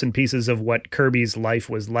like bits and pieces of what Kirby's life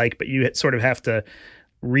was like, but you sort of have to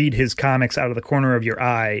read his comics out of the corner of your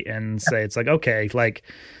eye and say, it's like, okay, like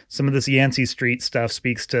some of this Yancey Street stuff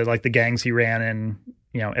speaks to like the gangs he ran in,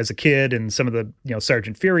 as a kid, and some of the,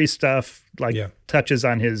 Sergeant Fury stuff touches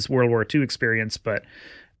on his World War II experience, but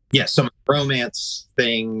some romance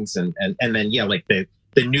things and then like the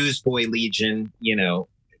Newsboy Legion,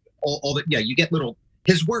 all that. Yeah, you get little.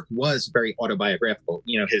 His work was very autobiographical.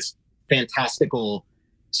 His fantastical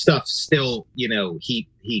stuff still. He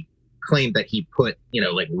claimed that he put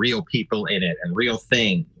like real people in it and real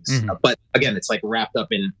things. But again, it's like wrapped up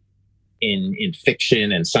in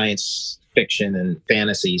fiction and science fiction and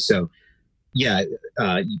fantasy. So you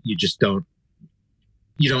just don't.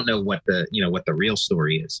 You don't know what the real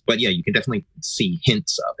story is. But you can definitely see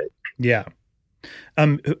hints of it. Yeah.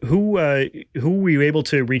 Who were you able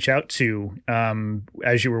to reach out to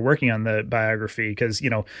as you were working on the biography? Because,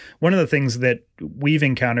 one of the things that we've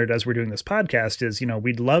encountered as we're doing this podcast is,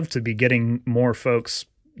 we'd love to be getting more folks,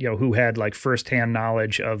 who had like firsthand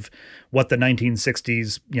knowledge of what the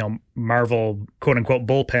 1960s, Marvel quote unquote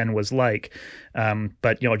bullpen was like.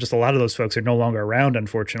 But, just a lot of those folks are no longer around,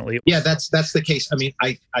 unfortunately. Yeah, that's the case. I mean,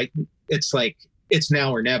 I it's like, it's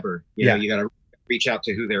now or never. You know, you got to reach out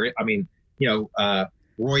to who they're. I mean,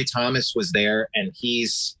 Roy Thomas was there, and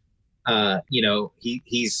he's active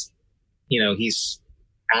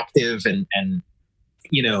and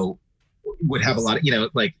would have a lot of,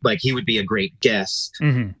 like he would be a great guest.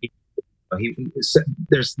 There's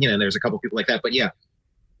a couple people like that, but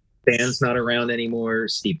Dan's not around anymore.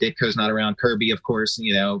 Steve Ditko's not around. Kirby, of course,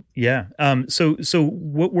 Yeah. So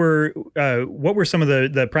what were some of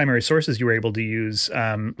the primary sources you were able to use?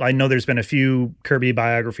 I know there's been a few Kirby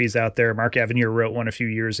biographies out there. Mark Evanier wrote one a few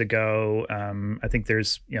years ago. I think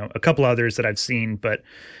there's, a couple others that I've seen, but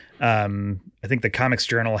I think the Comics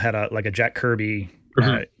Journal had a Jack Kirby,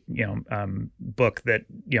 book that,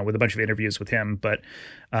 with a bunch of interviews with him. But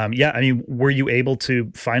I mean, were you able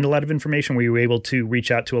to find a lot of information? Were you able to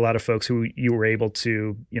reach out to a lot of folks who you were able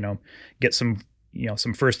to, get some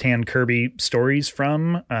firsthand Kirby stories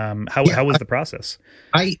from? How was the process?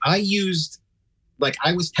 I used,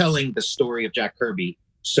 I was telling the story of Jack Kirby.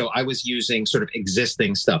 So I was using sort of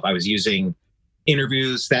existing stuff. I was using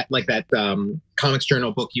interviews that Comics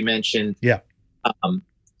Journal book you mentioned. Yeah.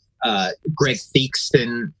 Greg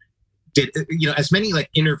Theakston did, as many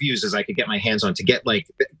interviews as I could get my hands on to get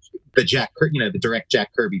the Jack, the direct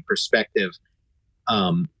Jack Kirby perspective.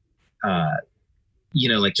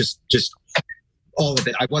 Just all of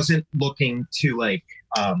it. I wasn't looking to I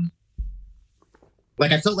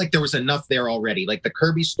felt like there was enough there already. Like the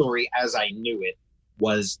Kirby story as I knew it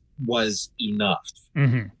was enough.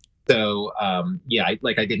 Mm-hmm. So I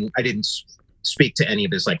didn't speak to any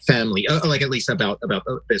of his family, at least about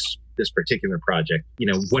this particular project.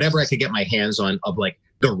 Whatever I could get my hands on of the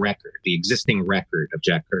existing record of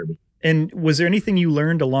Jack Kirby. And was there anything you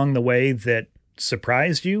learned along the way that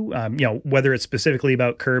surprised you? Whether it's specifically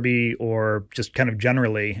about Kirby or just kind of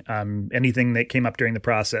generally, anything that came up during the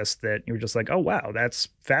process that you were just like, oh wow, that's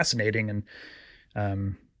fascinating,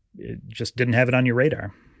 and it just didn't have it on your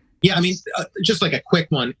radar. Yeah, I mean, just a quick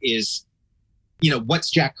one is,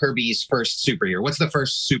 what's Jack Kirby's first superhero? What's the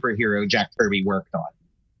first superhero Jack Kirby worked on?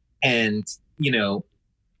 And,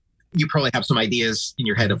 you probably have some ideas in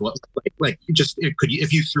your head of what,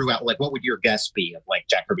 if you threw out, what would your guess be of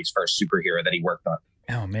Jack Kirby's first superhero that he worked on?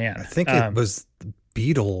 Oh man. I think it was the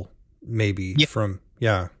Beetle, maybe from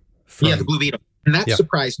the Blue Beetle. And that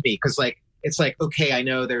surprised me because it's okay, I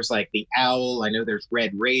know there's the Owl, I know there's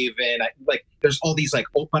Red Raven, there's all these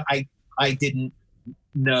but I didn't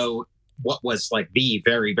know what was the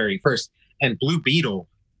very, very first. And Blue Beetle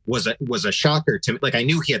was a shocker to me. I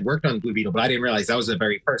knew he had worked on Blue Beetle, but I didn't realize that was the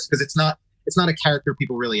very first, because it's not a character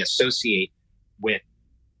people really associate with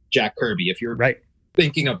Jack Kirby. If you're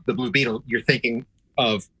thinking of the Blue Beetle, you're thinking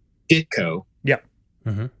of Ditko. Yeah.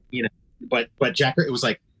 Mm-hmm. But Jack, it was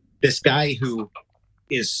this guy who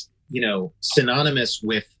is, synonymous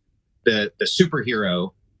with the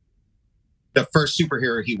superhero, the first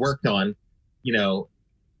superhero he worked on,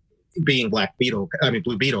 being Blue Beetle,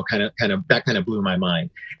 kind of blew my mind.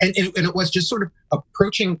 And it was just sort of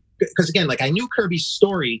approaching, because again, I knew Kirby's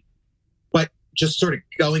story, but just sort of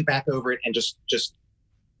going back over it and just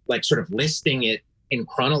sort of listing it in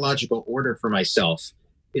chronological order for myself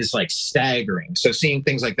is staggering. So seeing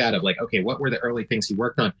things like that of okay, what were the early things he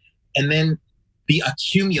worked on? And then the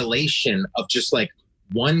accumulation of just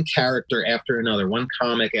one character after another, one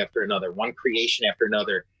comic after another, one creation after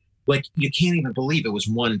another. You can't even believe it was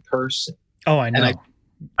one person. Oh, I know. And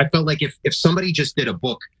I felt if somebody just did a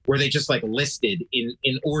book where they just listed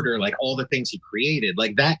in order, all the things he created,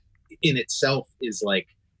 that in itself is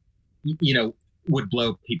would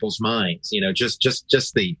blow people's minds, just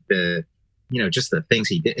the just the things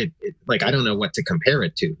he did. I don't know what to compare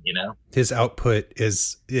it to, His output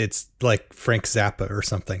it's like Frank Zappa or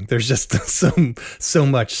something. There's just so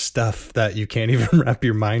much stuff that you can't even wrap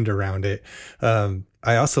your mind around it.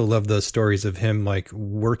 I also love those stories of him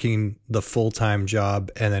working the full-time job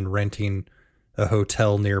and then renting a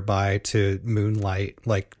hotel nearby to moonlight,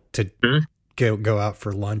 to go out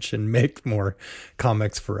for lunch and make more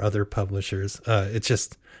comics for other publishers. It's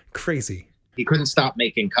just crazy. He couldn't stop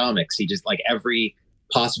making comics. He just every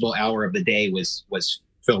possible hour of the day was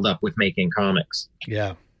filled up with making comics.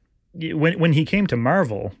 Yeah. When he came to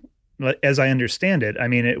Marvel, as I understand it, I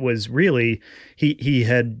mean, it was really, he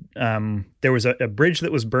had, there was a bridge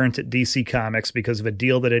that was burnt at DC Comics because of a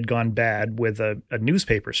deal that had gone bad with a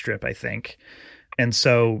newspaper strip, I think. And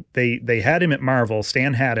so they had him at Marvel.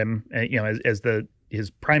 Stan had him, as his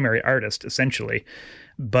primary artist, essentially.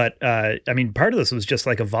 But I mean, part of this was just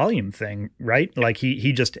a volume thing, right?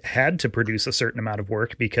 He just had to produce a certain amount of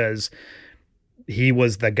work because he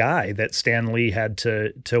was the guy that Stan Lee had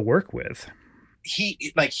to work with. He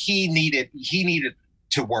needed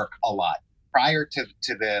to work a lot prior to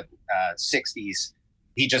the 60s.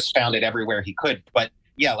 He just found it everywhere he could. But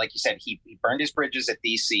yeah, like you said, he burned his bridges at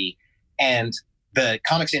DC, and the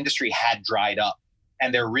comics industry had dried up,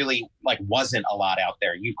 and there really wasn't a lot out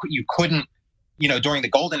there. You couldn't, during the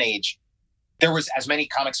golden age, there was as many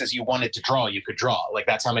comics as you wanted to draw, you could draw.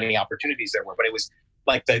 That's how many opportunities there were. But it was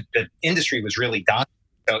the industry was really dying.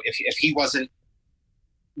 So if he wasn't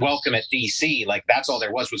welcome at DC, that's all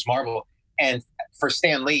there was Marvel. And for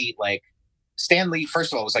Stan Lee,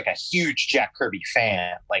 first of all, was a huge Jack Kirby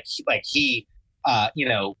fan. He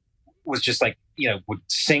was just would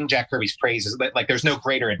sing Jack Kirby's praises. Like there's no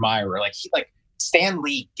greater admirer. Like Stan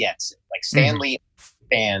Lee gets it. Like Stan Lee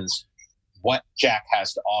understands what Jack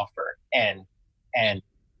has to offer, and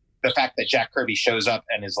the fact that Jack Kirby shows up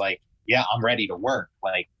and is like, yeah, I'm ready to work.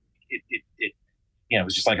 Like it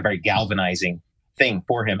was just like a very galvanizing thing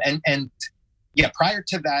for him. And yeah, prior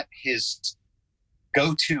to that, his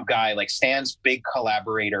go-to guy, like Stan's big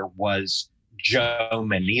collaborator, was Joe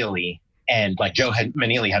Maneely, and like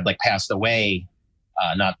Maneely had like passed away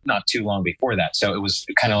not too long before that. So it was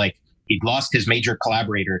kind of like he'd lost his major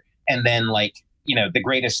collaborator, and then like the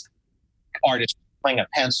greatest artist playing a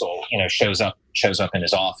pencil shows up in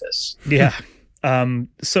his office. Yeah.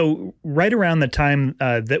 So right around the time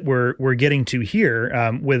that we're getting to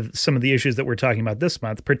here, with some of the issues that we're talking about this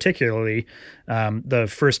month, particularly the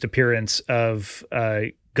first appearance of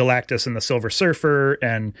Galactus and the Silver Surfer,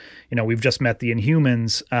 and we've just met the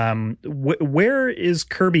Inhumans. Where is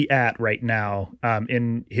Kirby at right now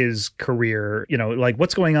in his career? Like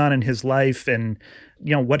what's going on in his life, and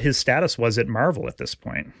what his status was at Marvel at this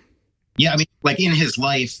point. Yeah, I mean, like in his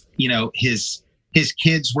life, his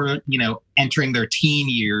kids were, entering their teen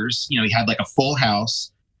years. He had like a full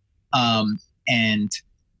house, and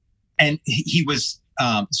he was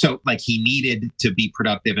so like he needed to be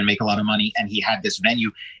productive and make a lot of money, and he had this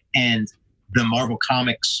venue, and the Marvel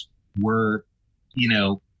Comics were,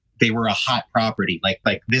 they were a hot property. Like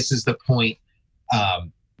this is the point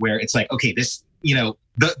where it's like, okay, this,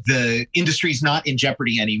 the industry's not in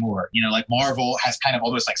jeopardy anymore. Like Marvel has kind of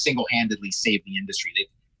almost like single-handedly saved the industry.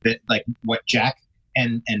 That like what Jack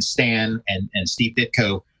and Stan and Steve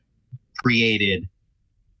Ditko created,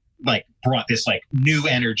 like brought this like new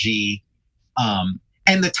energy.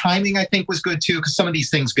 And the timing, I think, was good too, because some of these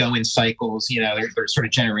things go in cycles. They're sort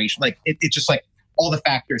of generation. Like it just like all the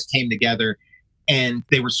factors came together, and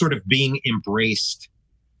they were sort of being embraced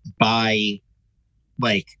by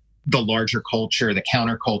like the larger culture, the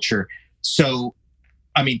counterculture. So,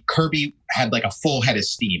 I mean, Kirby had like a full head of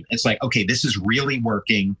steam. It's like, okay, this is really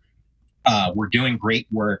working. We're doing great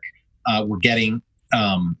work. We're getting,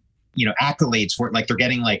 accolades for it. Like they're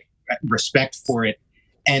getting like respect for it.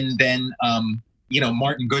 And then,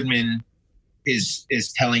 Martin Goodman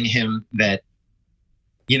is telling him that,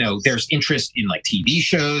 there's interest in like TV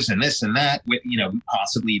shows and this and that, with,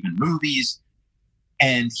 possibly even movies.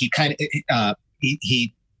 And he kind of,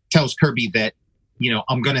 he tells Kirby that,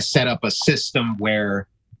 I'm going to set up a system where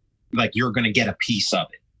like you're going to get a piece of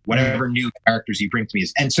it, whatever new characters you bring to me.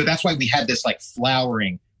 And so that's why we had this like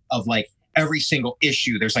flowering of like every single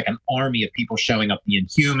issue. There's like an army of people showing up. The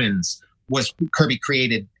Inhumans was Kirby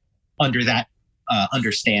created under that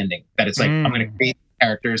understanding that it's like, I'm going to create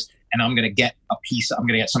characters and I'm going to get a piece. I'm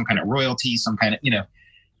going to get some kind of royalty, some kind of,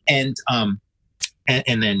 and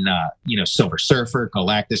then, Silver Surfer,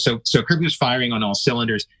 Galactus. So Kirby was firing on all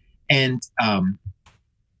cylinders. And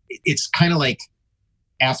it's kind of like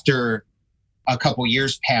after a couple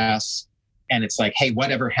years pass and it's like, hey,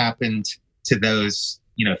 whatever happened to those,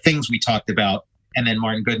 things we talked about? And then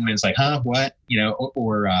Martin Goodman's like, huh, what?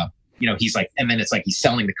 He's like, and then it's like he's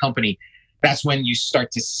selling the company. That's when you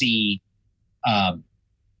start to see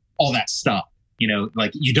all that stuff.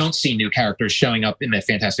 Like you don't see new characters showing up in the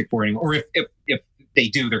Fantastic Four anymore. Or if they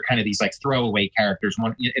do, they're kind of these like throwaway characters.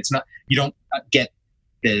 It's not, you don't get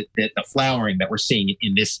the flowering that we're seeing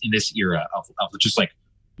in this era of just like,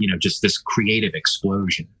 just this creative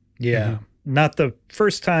explosion. Yeah. Mm-hmm. Not the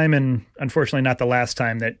first time, and unfortunately not the last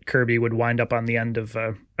time that Kirby would wind up on the end of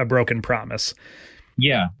a broken promise.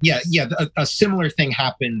 Yeah. A similar thing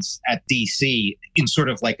happens at DC in sort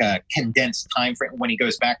of like a condensed time frame when he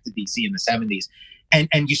goes back to DC in the 70s.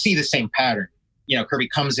 And you see the same pattern. Kirby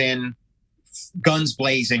comes in, guns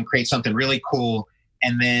blazing, creates something really cool,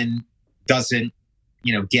 and then doesn't,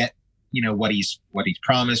 get, what he's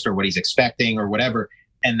promised or what he's expecting or whatever.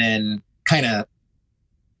 And then kind of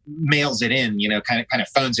mails it in, kind of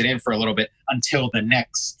phones it in for a little bit until the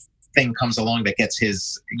next thing comes along that gets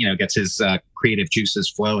his creative juices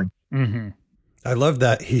flowing. Mm-hmm. I love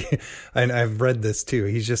that and I've read this too.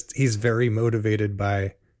 He's very motivated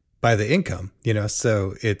by the income,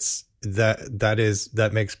 so it's that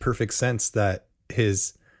makes perfect sense that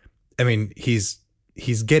he's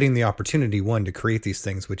getting the opportunity, one, to create these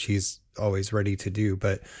things, which he's always ready to do,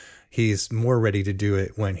 but he's more ready to do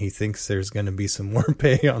it when he thinks there's going to be some more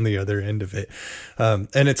pay on the other end of it.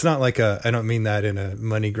 And it's not like I don't mean that in a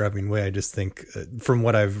money grubbing way. I just think from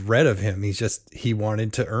what I've read of him, he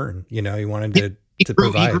wanted to earn, he wanted to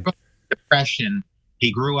provide. He grew up in depression. He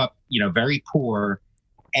grew up, very poor,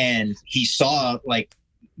 and he saw like,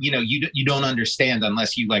 you don't understand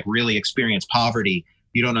unless you like really experience poverty.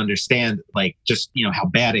 You don't understand like just, how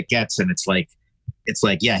bad it gets. And it's like, it's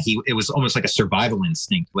like, yeah, it was almost like a survival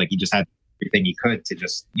instinct. Like he just had everything he could to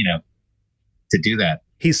just, to do that.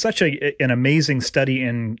 He's such an amazing study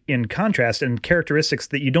in contrast and characteristics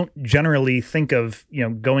that you don't generally think of,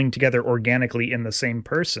 going together organically in the same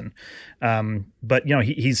person. But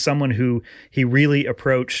he's someone who he really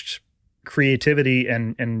approached creativity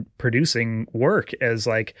and producing work as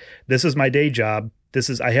like, this is my day job.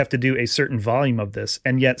 I have to do a certain volume of this,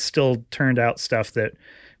 and yet still turned out stuff that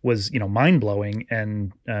was, mind blowing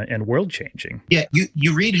and world changing. Yeah.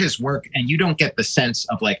 You read his work and you don't get the sense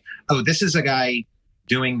of like, oh, this is a guy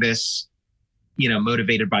doing this,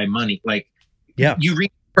 motivated by money. Like, yeah, you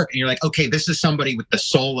read work and you're like, okay, this is somebody with the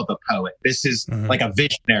soul of a poet. This is like a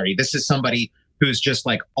visionary. This is somebody who's just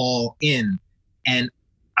like all in. And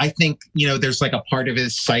I think, there's like a part of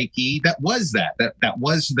his psyche that was that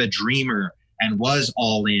was the dreamer and was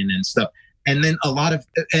all in and stuff. And then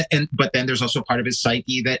but then there's also part of his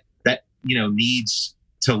psyche that needs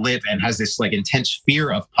to live and has this like intense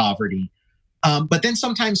fear of poverty. But then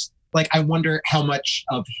sometimes, like, I wonder how much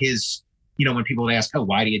of his, when people would ask, oh,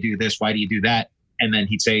 why do you do this? Why do you do that? And then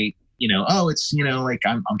he'd say, oh, it's, like,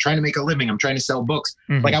 I'm trying to make a living. I'm trying to sell books.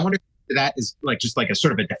 Mm-hmm. Like, I wonder if that is like, just like a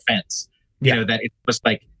sort of a defense, that it was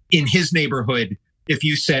like in his neighborhood, if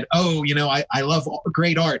you said, oh, I love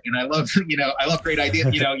great art and I love, I love great ideas,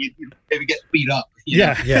 you maybe get beat up.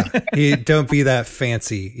 Yeah. You don't be that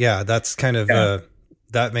fancy. Yeah. That's kind of,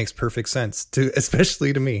 that makes perfect sense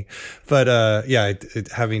especially to me. But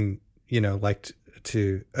having, liked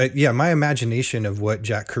to, my imagination of what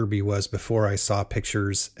Jack Kirby was before I saw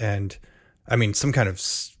pictures, and I mean, some kind of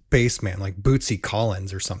spaceman like Bootsy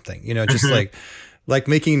Collins or something, just like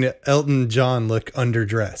making Elton John look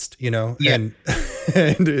underdressed,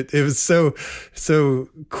 and it was so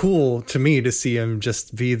cool to me to see him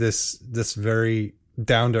just be this very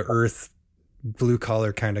down to earth, blue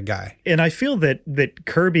collar kind of guy. And I feel that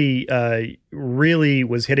Kirby really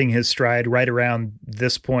was hitting his stride right around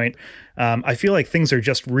this point. I feel like things are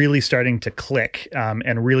just really starting to click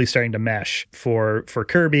and really starting to mesh for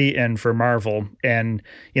Kirby and for Marvel. And,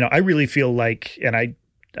 I really feel like, and I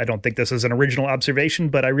don't think this is an original observation,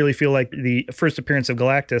 but I really feel like the first appearance of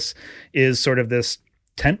Galactus is sort of this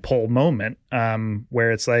tentpole moment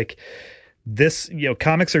where it's like this,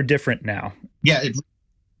 comics are different now. Yeah,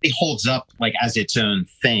 it holds up like as its own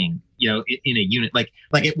thing, in a unit. Like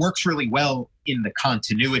it works really well in the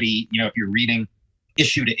continuity, if you're reading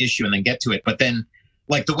issue to issue and then get to it. But then,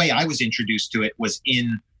 like, the way I was introduced to it was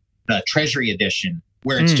in the Treasury edition,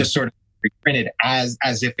 where it's just sort of reprinted as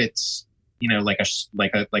if it's,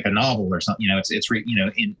 like a novel or something.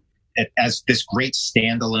 As this great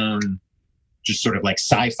standalone, just sort of like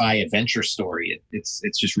sci-fi adventure story. It's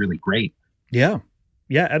just really great. Yeah,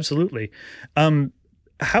 absolutely.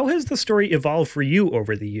 How has the story evolved for you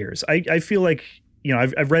over the years? I feel like,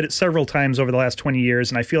 I've read it several times over the last 20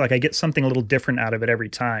 years, and I feel like I get something a little different out of it every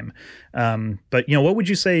time. But, what would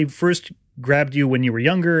you say first grabbed you when you were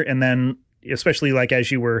younger, and then especially like as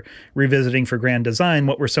you were revisiting for Grand Design,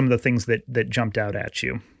 what were some of the things that jumped out at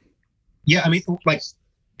you? Yeah, I mean, like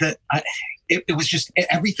it was just,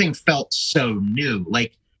 everything felt so new.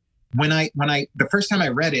 Like when the first time I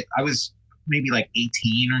read it, I was maybe like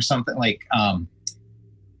 18 or something,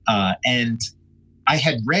 and I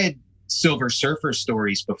had read Silver Surfer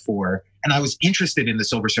stories before, and I was interested in the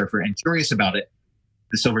Silver Surfer and curious about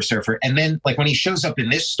the Silver Surfer. And then, like, when he shows up in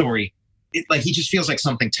this story, he just feels like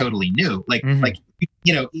something totally new.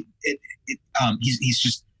 He's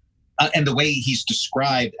just, and the way he's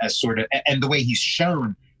described as sort of, and the way he's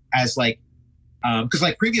shown as like, because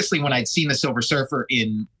like previously when I'd seen the Silver Surfer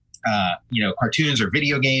in, cartoons or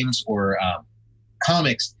video games or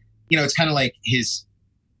comics, it's kind of like his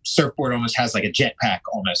surfboard almost has like a jetpack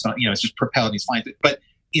almost, it's just propelled, he's flying. But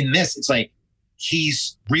in this, it's like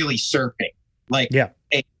he's really surfing. Like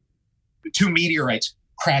two meteorites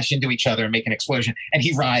crash into each other and make an explosion, and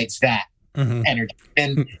he rides that energy.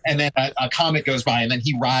 And then a comet goes by, and then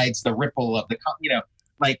he rides the ripple of the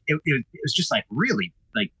it was just like really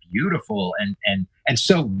like beautiful and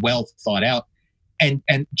so well thought out, and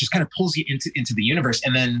just kind of pulls you into the universe.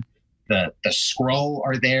 And then the Skrull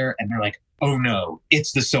are there, and they're like, oh no,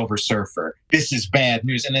 it's the Silver Surfer. This is bad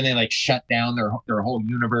news. And then they like shut down their whole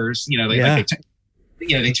universe.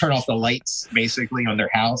 They turn off the lights basically on their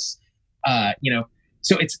house.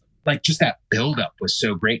 So it's like just that buildup was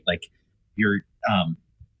so great. Like and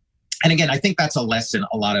again, I think that's a lesson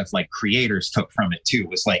a lot of like creators took from it too,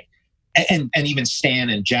 was like, and even Stan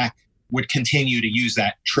and Jack would continue to use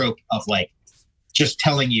that trope of like just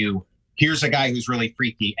telling you, here's a guy who's really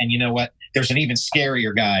freaky, and you know what? there's an even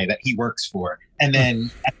scarier guy that he works for. And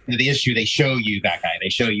then at the end of the issue, they show you that guy. They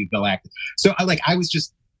show you Galactus. So I was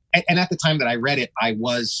just, and at the time that I read it, I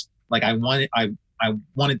was like, I wanted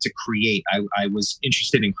to create. I was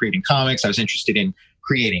interested in creating comics. I was interested in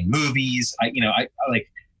creating movies.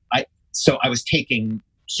 So I was taking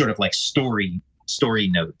sort of like story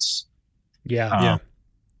notes. Yeah.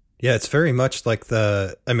 Yeah, it's very much like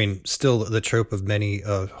still the trope of many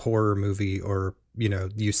horror movie, or,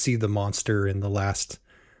 you see the monster in the last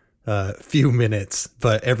few minutes,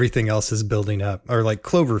 but everything else is building up, or like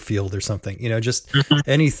Cloverfield or something, just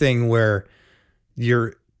anything where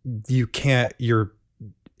it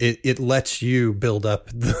lets you build up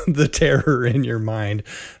the terror in your mind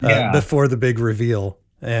before the big reveal.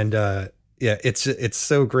 And it's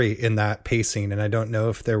so great in that pacing. And I don't know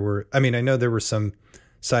if I know there were some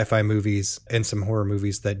sci-fi movies and some horror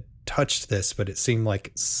movies that touched this, but it seemed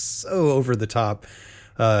like so over the top.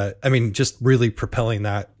 Just really propelling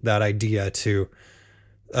that idea to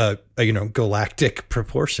galactic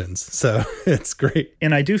proportions. So it's great.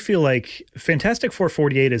 And I do feel like Fantastic Four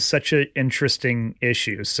 48 is such an interesting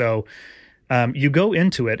issue. So you go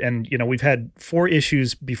into it, and we've had 4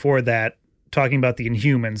 issues before that talking about the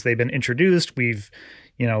Inhumans. They've been introduced. We've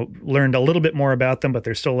learned a little bit more about them, but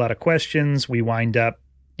there's still a lot of questions. We wind up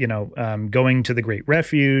going to the Great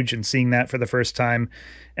Refuge and seeing that for the first time.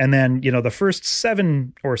 And then, the first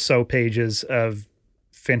 7 or so pages of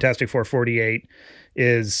Fantastic Four 48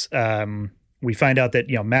 is we find out that,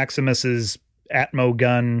 Maximus's Atmo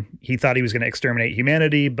gun, he thought he was going to exterminate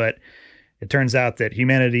humanity, but it turns out that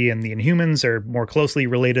humanity and the Inhumans are more closely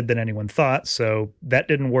related than anyone thought. So that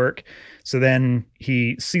didn't work. So then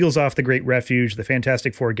he seals off the Great Refuge. The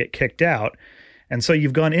Fantastic Four get kicked out. And so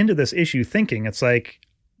you've gone into this issue thinking it's like,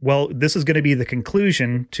 well, this is going to be the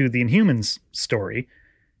conclusion to the Inhumans story.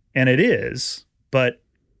 And it is. But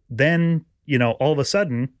then, all of a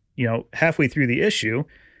sudden, halfway through the issue,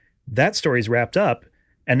 that story's wrapped up.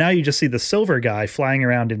 And now you just see the Silver guy flying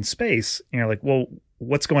around in space. And you're like, well,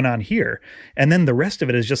 what's going on here? And then the rest of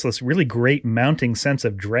it is just this really great mounting sense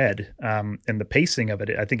of dread. And the pacing of it,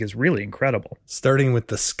 I think, is really incredible. Starting with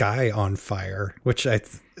the sky on fire, which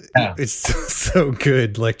it's so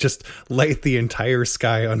good. Like, just light the entire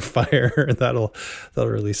sky on fire. That'll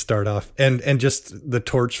really start off. And just the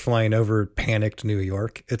torch flying over panicked New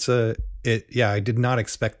York. I did not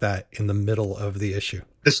expect that in the middle of the issue.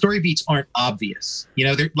 The story beats aren't obvious.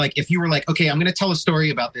 They're like, if you were like, okay, I'm going to tell a story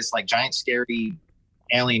about this like giant scary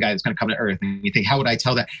alien guy that's going to come to Earth, and you think, how would I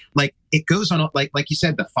tell that? Like, it goes on, like you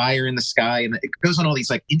said, the fire in the sky, and it goes on all these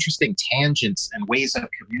like interesting tangents and ways of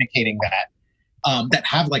communicating that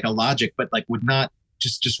have like a logic, but like would not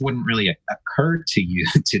just wouldn't really occur to you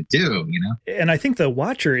to do. And I think the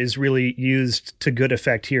Watcher is really used to good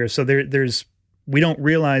effect here. So we don't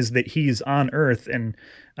realize that he's on Earth and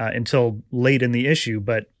until late in the issue,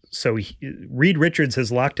 but so Reed Richards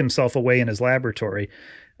has locked himself away in his laboratory,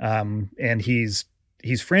 and he's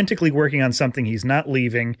frantically working on something. He's not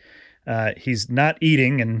leaving. He's not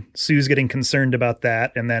eating, and Sue's getting concerned about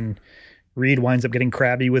that. And then Reed winds up getting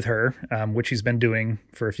crabby with her, which he's been doing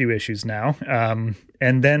for a few issues now.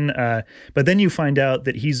 But then you find out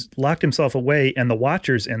that he's locked himself away, and the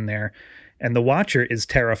Watcher's in there, and the Watcher is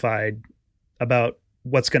terrified about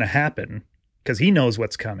what's going to happen because he knows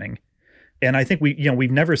what's coming. And I think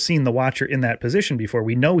we've never seen the Watcher in that position before.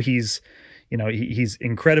 We know he's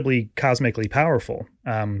incredibly cosmically powerful.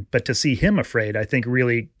 But to see him afraid, I think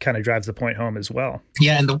really kind of drives the point home as well.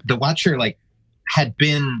 Yeah. And the Watcher had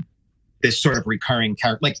been this sort of recurring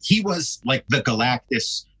character. Like, he was like the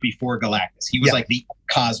Galactus before Galactus. He was like the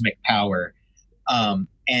cosmic power.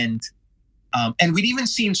 And we'd even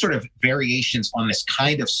seen sort of variations on this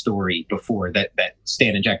kind of story before that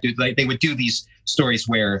Stan and Jack do. Like, they would do these stories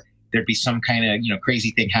where there'd be some kind of,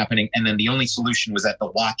 crazy thing happening. And then the only solution was that the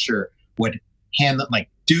Watcher would hand them, like,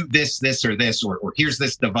 do this or this, or here's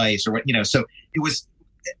this device or what, so it was,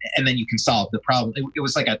 and then you can solve the problem. It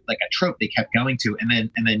was like a trope they kept going to. And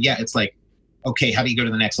then, it's like, okay, how do you go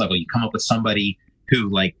to the next level? You come up with somebody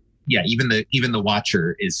who even the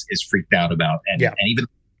Watcher is freaked out about and even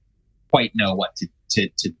quite know what to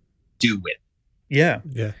do with. Yeah.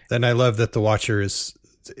 And I love that the Watcher is,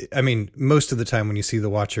 most of the time when you see the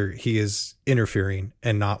Watcher, he is interfering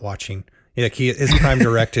and not watching. Like, his prime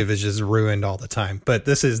directive is just ruined all the time, but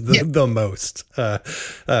this is the most.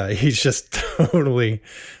 He's just totally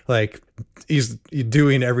like, he's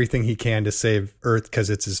doing everything he can to save Earth because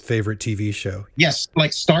it's his favorite TV show. Yes,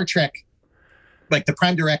 like Star Trek, like the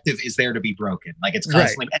prime directive is there to be broken. Like, it's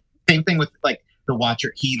constantly same thing with like the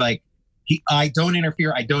Watcher. I don't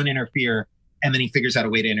interfere. and then he figures out a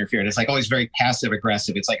way to interfere. And it's like always very passive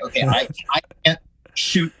aggressive. It's like, okay, I can't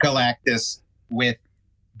shoot Galactus with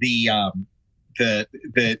the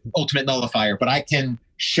ultimate nullifier, but I can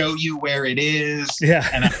show you where it is,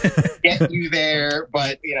 and I can get you there.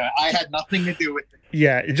 But I had nothing to do with it.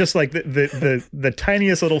 Yeah, just like the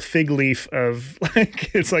tiniest little fig leaf of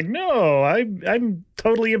like, it's like, no, I'm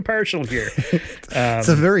totally impartial here. It's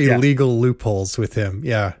a very legal loopholes with him.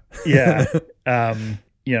 Yeah. Yeah.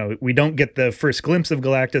 We don't get the first glimpse of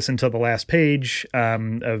Galactus until the last page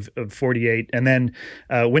of 48. And then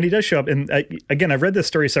when he does show up, and again, I've read this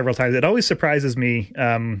story several times. It always surprises me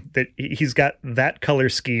that he's got that color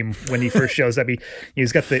scheme when he first shows up.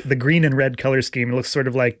 He's got the green and red color scheme. It looks sort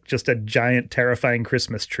of like just a giant, terrifying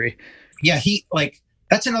Christmas tree. Yeah,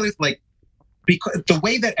 that's another, because the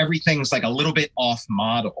way that everything's like a little bit off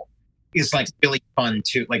model is like really fun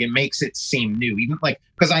too. Like it makes it seem new, even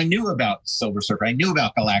because I knew about Silver Surfer, I knew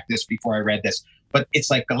about Galactus before I read this, but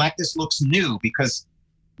it's like Galactus looks new because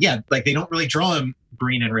they don't really draw him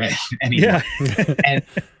green and red anymore. Yeah.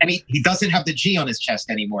 and he doesn't have the G on his chest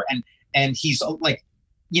anymore. And he's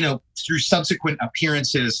through subsequent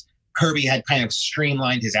appearances, Kirby had kind of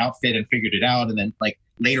streamlined his outfit and figured it out. And then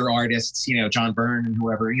later artists, John Byrne and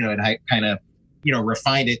whoever, had kind of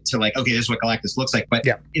refined it to okay, this is what Galactus looks like. But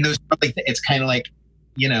in those, it's kind of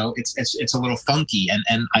it's a little funky,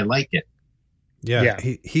 and I like it. Yeah.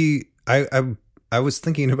 I was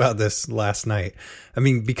thinking about this last night. I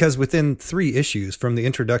mean, because within 3 issues from the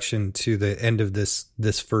introduction to the end of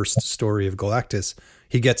this first story of Galactus,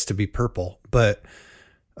 he gets to be purple. But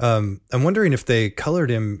I'm wondering if they colored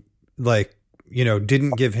him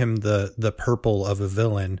didn't give him the purple of a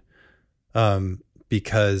villain.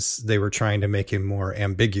 Because they were trying to make him more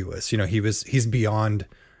ambiguous. He's beyond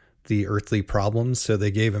the earthly problems. So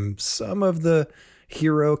they gave him some of the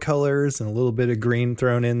hero colors and a little bit of green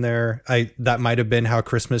thrown in there. That might've been how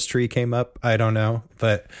Christmas Tree came up. I don't know,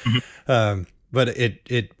 but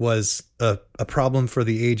it was a problem for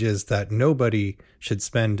the ages that nobody should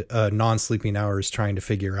spend non-sleeping hours trying to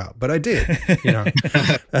figure out, but I did,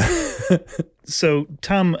 So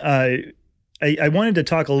Tom, I wanted to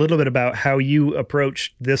talk a little bit about how you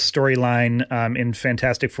approached this storyline in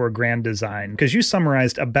Fantastic Four Grand Design, because you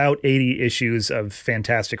summarized about 80 issues of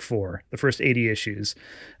Fantastic Four, the first 80 issues,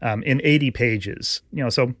 in 80 pages.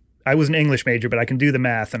 So I was an English major, but I can do the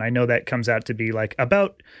math, and I know that comes out to be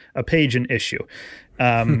about a page an issue.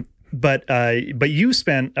 But you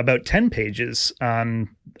spent about 10 pages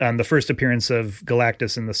on the first appearance of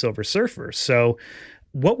Galactus and the Silver Surfer. So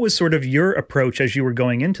what was sort of your approach as you were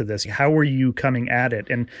going into this? How were you coming at it,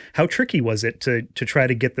 and how tricky was it to try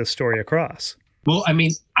to get this story across? Well, I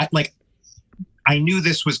mean, I knew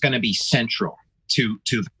this was going to be central to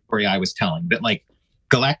the story I was telling, that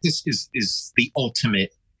Galactus is the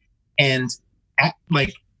ultimate. And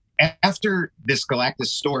after this Galactus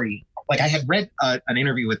story, I had read an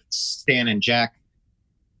interview with Stan and Jack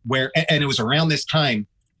and it was around this time,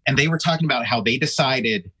 and they were talking about how they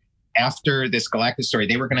decided after this Galactus story,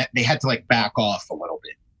 they had to back off a little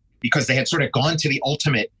bit because they had sort of gone to the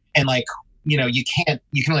ultimate, and you can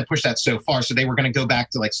only push that so far. So they were going to go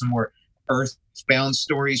back to some more earthbound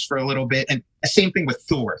stories for a little bit. And the same thing with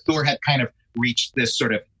Thor. Thor had kind of reached this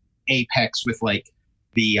sort of apex with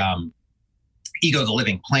the Ego the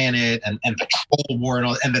Living Planet and the Troll War and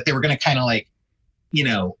all, and that they were going to kind of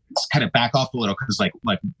kind of back off a little because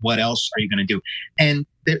what else are you going to do? And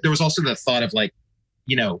there was also the thought of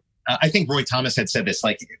I think Roy Thomas had said this,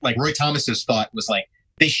 Roy Thomas's thought was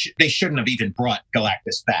they shouldn't have even brought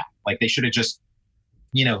Galactus back. They should have just,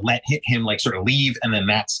 let him sort of leave, and then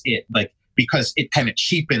that's it. Because it kind of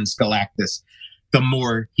cheapens Galactus the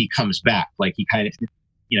more he comes back. He kind of,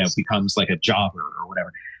 becomes a jobber or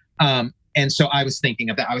whatever. And so I was thinking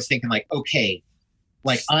of that. I was thinking okay,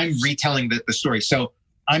 I'm retelling the story. So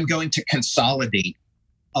I'm going to consolidate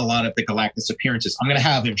a lot of the Galactus appearances. I'm going to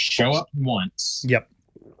have him show up once. Yep.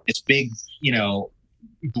 This big,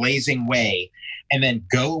 blazing way, and then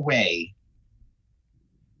go away,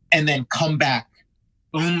 and then come back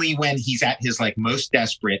only when he's at his most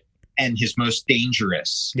desperate and his most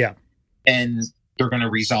dangerous. Yeah. And they're going to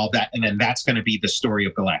resolve that, and then that's going to be the story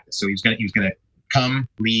of Galactus. So he's going to come,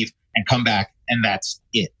 leave, and come back, and that's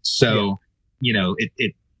it. So,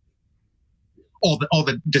 it all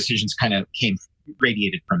the decisions kind of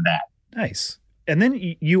radiated from that. Nice. And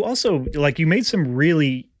then you also you made some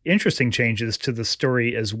really interesting changes to the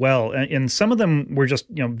story as well. And some of them were just,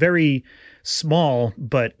 very small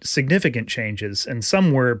but significant changes. And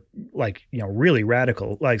some were really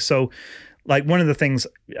radical. like one of the things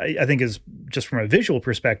I think is just from a visual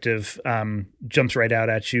perspective, jumps right out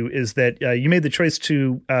at you is that you made the choice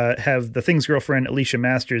to have the Thing's girlfriend, Alicia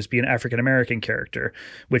Masters, be an African-American character,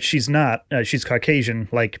 which she's not. She's Caucasian,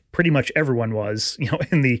 like pretty much everyone was,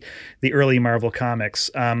 in the early Marvel comics.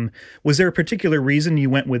 Was there a particular reason you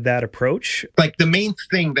went with that approach? Like the main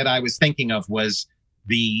thing that I was thinking of was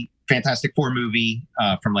the Fantastic Four movie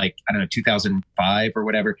from 2005 or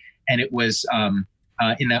whatever. And it was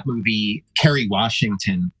in that movie, Kerry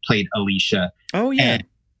Washington played Alicia. Oh, yeah.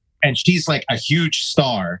 And she's like a huge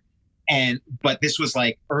star. But this was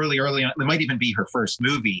like early on. It might even be her first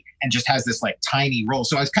movie, and just has this like tiny role.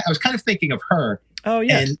 So I was kind of thinking of her. Oh,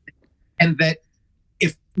 yeah. And that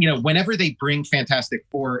if, whenever they bring Fantastic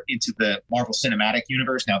Four into the Marvel Cinematic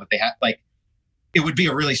Universe, now that they have, like, it would be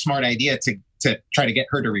a really smart idea to try to get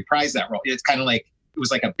her to reprise that role. It's kind of like, it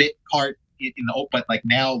was like a bit part in the old, but like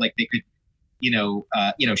now, like they could,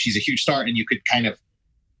 she's a huge star, and you could kind of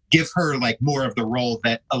give her like more of the role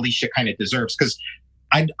that Alicia kind of deserves. Because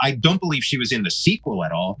I don't believe she was in the sequel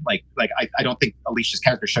at all. Like I don't think Alicia's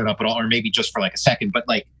character showed up at all, or maybe just for like a second. But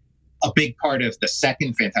like a big part of the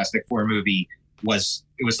second Fantastic Four movie was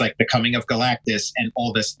like the coming of Galactus, and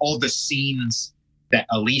all the scenes that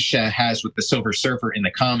Alicia has with the Silver Surfer in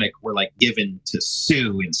the comic were like given to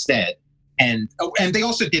Sue instead. And they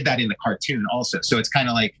also did that in the cartoon also. So it's kind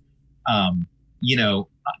of like,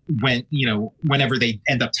 whenever they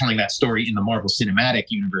end up telling that story in the Marvel Cinematic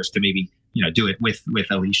Universe, to maybe, do it with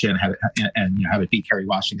Alicia and have it be Kerry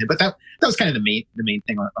Washington. But that was kind of the main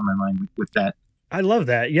thing on my mind with that. I love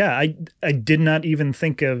that. Yeah, I did not even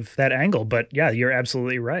think of that angle, but yeah, you're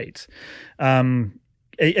absolutely right. And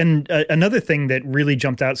another thing that really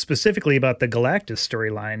jumped out specifically about the Galactus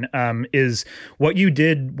storyline is what you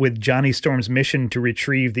did with Johnny Storm's mission to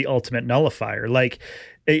retrieve the Ultimate Nullifier. Like,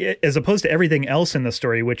 as opposed to everything else in the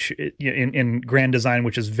story, which in Grand Design,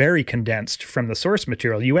 which is very condensed from the source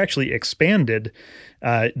material, you actually expanded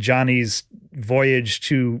Johnny's voyage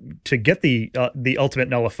to get the Ultimate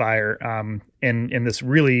Nullifier in this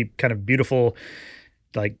really kind of beautiful,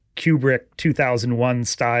 like Kubrick 2001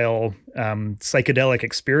 style psychedelic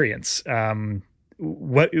experience.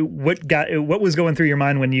 What was going through your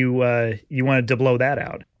mind when you wanted to blow that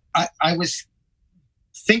out? I was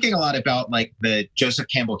thinking a lot about like the Joseph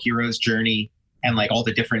Campbell hero's journey, and like all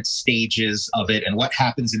the different stages of it, and what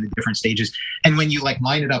happens in the different stages. And when you like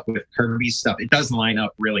line it up with Kirby's stuff, it does line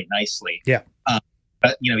up really nicely. Yeah.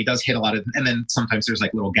 But he does hit a lot of, and then sometimes there's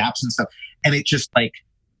like little gaps and stuff, and it just like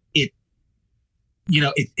it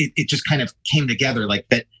just kind of came together, like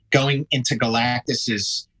that going into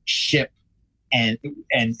Galactus's ship and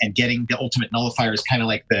getting the Ultimate Nullifier is kind of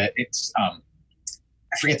like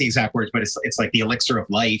I forget the exact words, but it's like the elixir of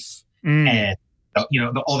life, and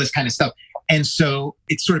all this kind of stuff. And so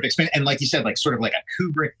it's sort of expanded, and like you said, like sort of like a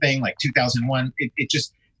Kubrick thing, like 2001. It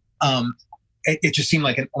just seemed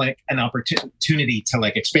like an opportunity to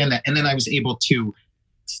like expand that. And then I was able to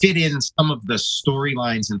fit in some of the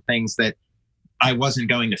storylines and things that I wasn't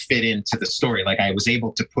going to fit into the story. Like I was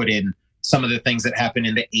able to put in some of the things that happened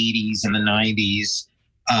in the 80s and the 90s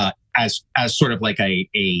as sort of like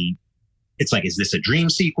it's like, is this a dream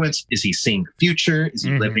sequence? Is he seeing the future? Is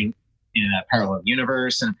he living in a parallel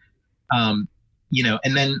universe? And, and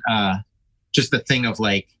then just the thing of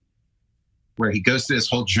like, where he goes through this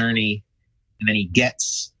whole journey, and then he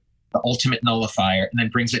gets the Ultimate Nullifier and then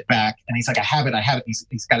brings it back. And he's like, I have it.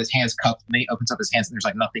 He's got his hands cupped, and then he opens up his hands and there's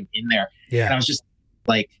like nothing in there. Yeah. And I was just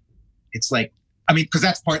like, it's like, I mean, because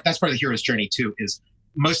that's part of the hero's journey too, is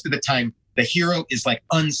most of the time the hero is like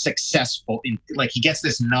unsuccessful in, like, he gets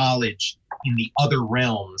this knowledge in the other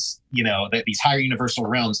realms, that these higher universal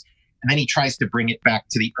realms, and then he tries to bring it back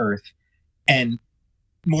to the Earth, and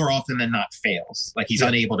more often than not fails. Like he's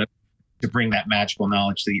unable to bring that magical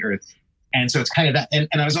knowledge to the Earth. And so it's kind of that. And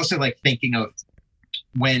I was also like thinking of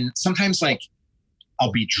when sometimes like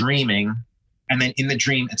I'll be dreaming, and then in the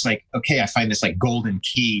dream, it's like, okay, I find this like golden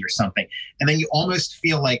key or something. And then you almost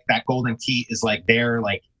feel like that golden key is like there,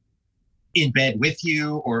 like in bed with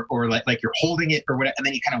you, or like you're holding it or whatever. And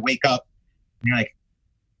then you kind of wake up and you're like,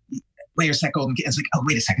 where's that golden key? It's like, oh,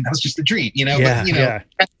 wait a second, that was just a dream, Yeah,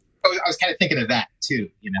 But, I was kind of thinking of that too,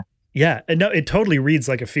 Yeah, no, it totally reads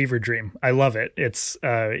like a fever dream. I love it. It's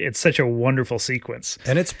such a wonderful sequence,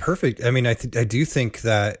 and it's perfect. I mean, I do think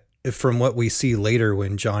that from what we see later,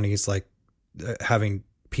 when Johnny's like having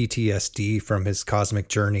PTSD from his cosmic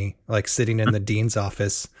journey, like sitting in the dean's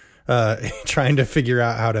office, trying to figure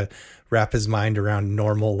out how to wrap his mind around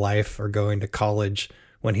normal life or going to college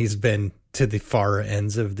when he's been to the far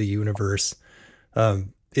ends of the universe.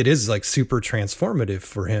 It is like super transformative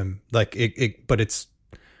for him. Like but it's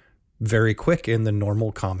very quick in the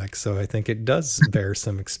normal comics. So I think it does bear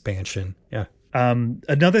some expansion. Yeah.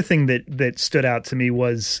 Another thing that stood out to me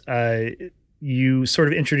was you sort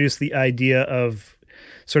of introduced the idea of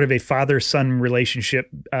sort of a father-son relationship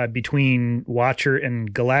between Watcher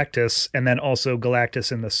and Galactus, and then also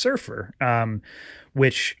Galactus and the Surfer,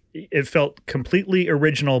 which it felt completely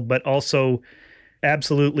original, but also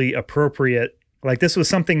absolutely appropriate. Like, this was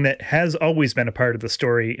something that has always been a part of the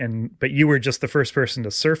story, but you were just the first person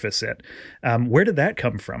to surface it. Where did that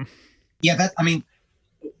come from? Yeah,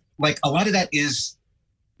 like a lot of that is,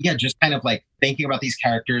 just kind of like thinking about these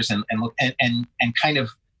characters and kind of,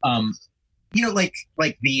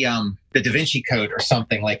 like the Da Vinci Code or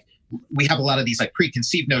something. Like, we have a lot of these like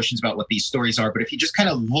preconceived notions about what these stories are, but if you just kind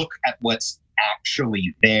of look at what's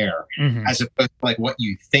actually there, as opposed to like what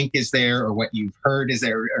you think is there or what you've heard is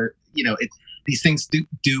there, or these things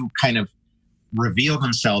do kind of reveal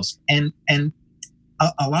themselves, and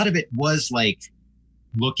a lot of it was like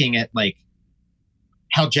looking at like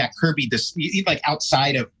how Jack Kirby like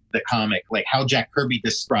outside of the comic, like how Jack Kirby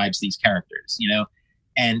describes these characters,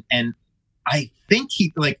 and I think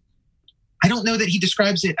he like, I don't know that he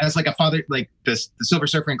describes it as like a father, like the Silver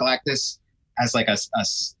Surfer and Galactus as like a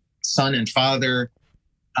son and father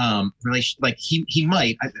relation. Like he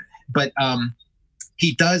might, but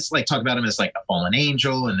he does like talk about him as like a fallen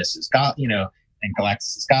angel, and this is God, and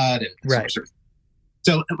Galactus is God, and right.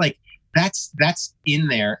 So like that's in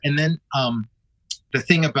there. And then the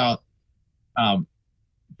thing about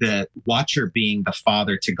the Watcher being the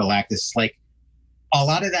father to Galactus, like a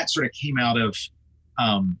lot of that sort of came out of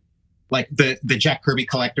like the Jack Kirby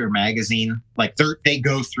Collector magazine. Like they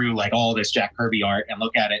go through like all this Jack Kirby art and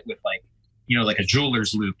look at it with like, like a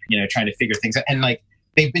jeweler's loop, trying to figure things out. And like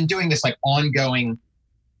they've been doing this like ongoing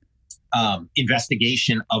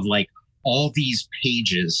investigation of like all these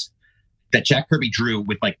pages that Jack Kirby drew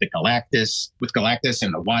with like Galactus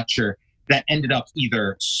and the Watcher that ended up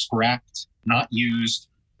either scrapped, not used,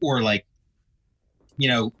 or like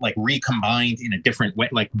like recombined in a different way,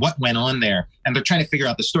 like what went on there. And they're trying to figure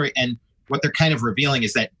out the story. And what they're kind of revealing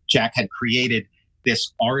is that Jack had created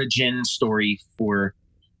this origin story for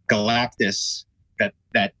Galactus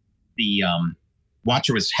that the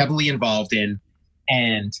Watcher was heavily involved in,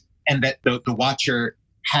 and that the Watcher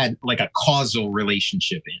had like a causal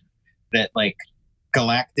relationship in that, like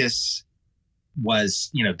Galactus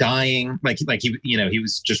was, dying, like he, he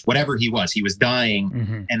was just whatever he was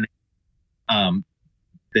dying. And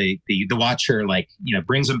the Watcher like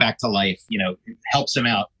brings him back to life, helps him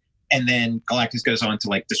out, and then Galactus goes on to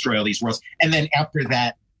like destroy all these worlds. And then after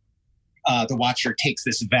that, the Watcher takes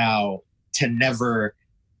this vow to never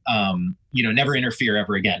never interfere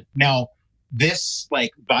ever again. Now this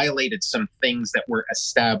like violated some things that were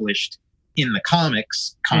established in the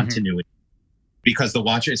comics continuity, because the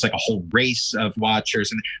Watcher, it's like a whole race of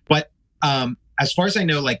Watchers, but as far as I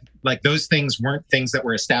know, like those things weren't things that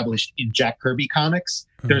were established in Jack Kirby comics.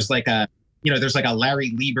 There's like a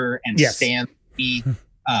Larry Lieber and Stan Lee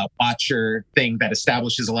Watcher thing that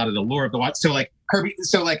establishes a lot of the lore of the Watcher. So like Kirby,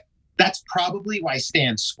 that's probably why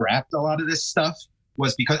Stan scrapped a lot of this stuff,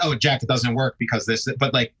 was because Jack, it doesn't work because this.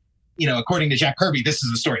 But like according to Jack Kirby, this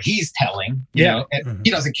is the story he's telling. And he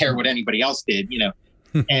doesn't care what anybody else did.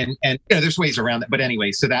 And there's ways around that. But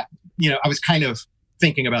anyway, so that I was kind of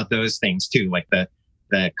thinking about those things too, like the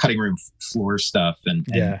cutting room floor stuff, and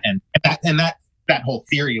that whole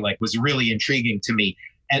theory like was really intriguing to me,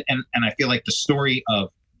 and I feel like the story of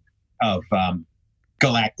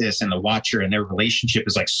Galactus and the Watcher and their relationship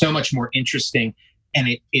is like so much more interesting, and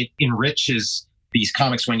it enriches these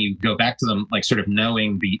comics when you go back to them, like sort of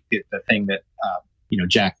knowing the thing that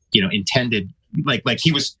Jack intended, like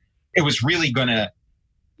it was really gonna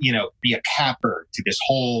be a capper to this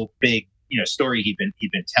whole big story he'd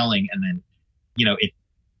been telling, and then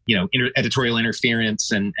editorial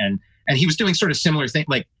interference and he was doing sort of similar thing,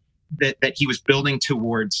 like that he was building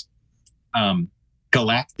towards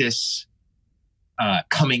Galactus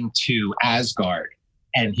coming to Asgard,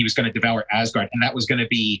 and he was going to devour Asgard, and that was going to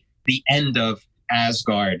be the end of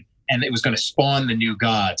Asgard, and it was going to spawn the new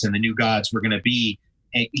gods, and the new gods were going to be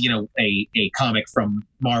a comic from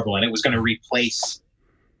Marvel, and it was going to replace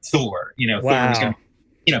Thor. Thor was going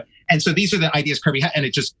to, and so these are the ideas Kirby had, and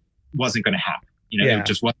it just wasn't going to happen. It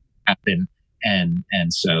just wasn't going to happen.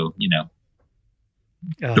 And so,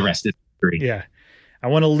 the rest is history. Yeah. I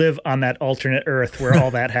want to live on that alternate Earth where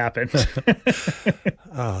all that happened.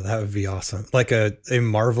 Oh, that would be awesome. Like a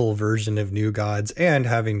Marvel version of New Gods, and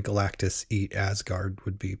having Galactus eat Asgard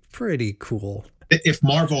would be pretty cool. If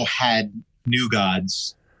Marvel had New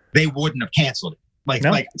Gods, they wouldn't have canceled it. Like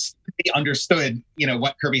they understood,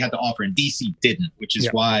 what Kirby had to offer, and DC didn't, which is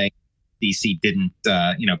why DC didn't,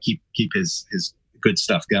 keep his good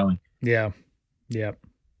stuff going. Yeah. Yeah.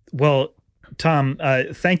 Well, Tom,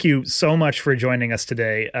 thank you so much for joining us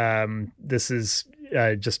today. This has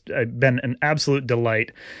just been an absolute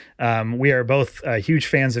delight. We are both huge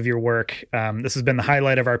fans of your work. This has been the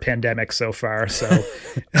highlight of our pandemic so far. So,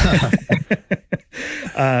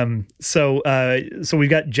 so we've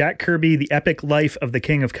got Jack Kirby, The Epic Life of the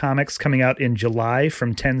King of Comics, coming out in July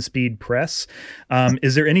from 10 Speed Press.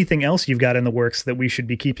 Is there anything else you've got in the works that we should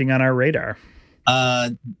be keeping on our radar?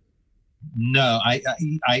 No,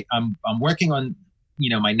 I'm working on,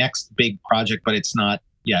 my next big project, but it's not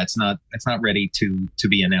ready to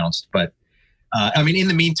be announced. But, in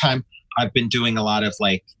the meantime, I've been doing a lot of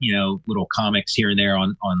little comics here and there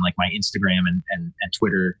on like my Instagram and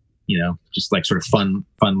Twitter, just like sort of fun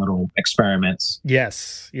little experiments.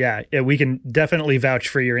 Yes. Yeah. We can definitely vouch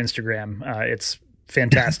for your Instagram. It's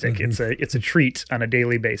fantastic. It's a treat on a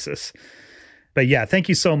daily basis. But yeah, thank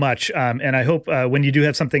you so much. And I hope when you do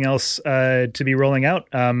have something else to be rolling out,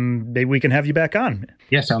 maybe we can have you back on.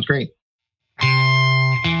 Yeah, sounds great.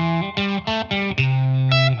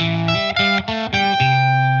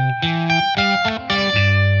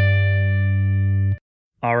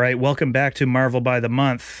 All right, welcome back to Marvel by the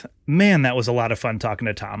Month. Man, that was a lot of fun talking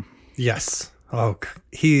to Tom. Yes.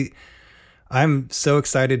 I'm so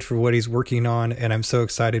excited for what he's working on, and I'm so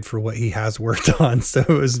excited for what he has worked on. So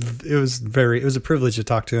it was a privilege to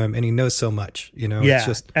talk to him, and he knows so much,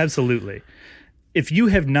 Yeah, absolutely. If you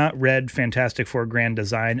have not read Fantastic Four Grand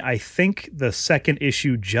Design, I think the second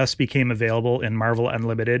issue just became available in Marvel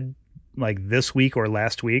Unlimited like this week or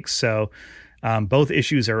last week. So both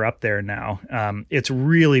issues are up there now. It's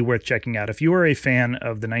really worth checking out. If you are a fan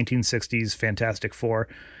of the 1960s Fantastic Four,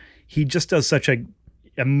 he just does such a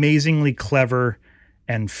amazingly clever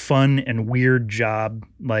and fun and weird job,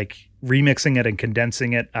 like remixing it and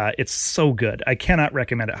condensing it. It's so good. I cannot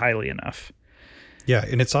recommend it highly enough. Yeah,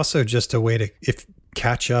 and it's also just a way to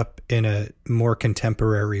catch up in a more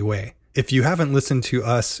contemporary way. If you haven't listened to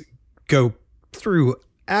us go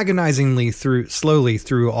agonizingly slowly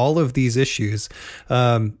through all of these issues,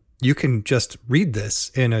 you can just read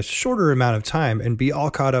this in a shorter amount of time and be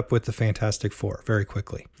all caught up with the Fantastic Four very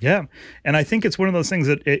quickly. Yeah. And I think it's one of those things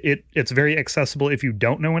that it's very accessible if you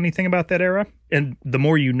don't know anything about that era. And the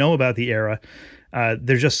more you know about the era,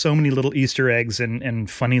 there's just so many little Easter eggs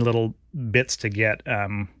and funny little bits to get.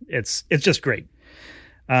 It's just great.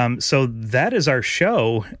 So that is our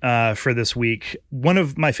show for this week. One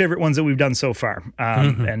of my favorite ones that we've done so far.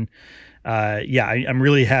 And I'm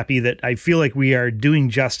really happy that I feel like we are doing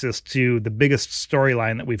justice to the biggest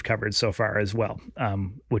storyline that we've covered so far as well,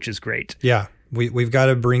 which is great. Yeah, we've got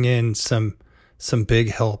to bring in some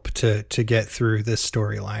big help to get through this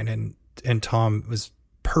storyline, and Tom was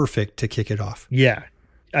perfect to kick it off. Yeah.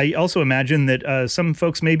 I also imagine that some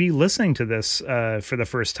folks may be listening to this for the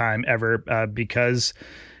first time ever because,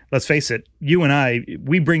 let's face it, you and I,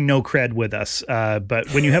 we bring no cred with us. But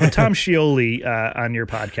when you have a Tom Scioli on your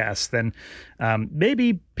podcast, then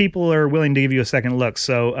maybe people are willing to give you a second look.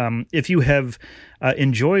 So if you have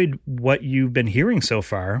enjoyed what you've been hearing so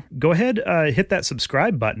far, go ahead, hit that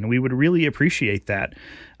subscribe button. We would really appreciate that.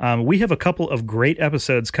 We have a couple of great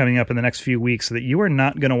episodes coming up in the next few weeks that you are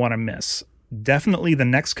not going to want to miss. Definitely the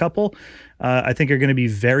next couple, I think, are going to be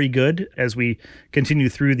very good as we continue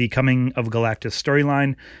through the Coming of Galactus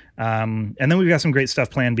storyline. And then we've got some great stuff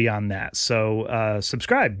planned beyond that. So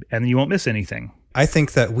subscribe and you won't miss anything. I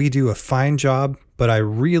think that we do a fine job, but I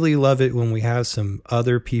really love it when we have some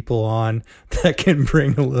other people on that can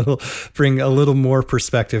bring a little more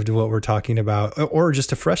perspective to what we're talking about, or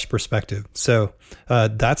just a fresh perspective. So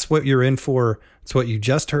that's what you're in for. It's what you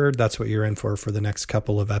just heard. That's what you're in for the next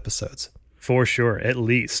couple of episodes. For sure, at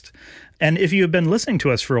least. And if you have been listening to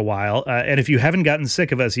us for a while, and if you haven't gotten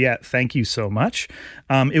sick of us yet, thank you so much.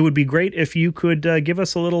 It would be great if you could give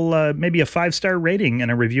us a little, maybe a 5-star rating and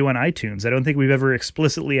a review on iTunes. I don't think we've ever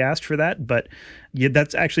explicitly asked for that, but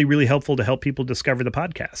that's actually really helpful to help people discover the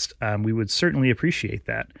podcast. We would certainly appreciate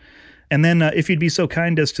that. And then if you'd be so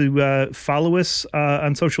kind as to follow us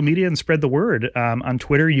on social media and spread the word. On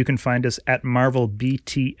Twitter, you can find us at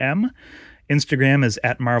MarvelBTM. Instagram is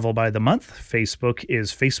at Marvel by the Month. Facebook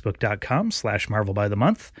is facebook.com/Marvel by the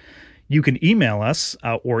Month. You can email us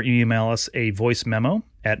or email us a voice memo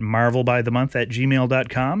at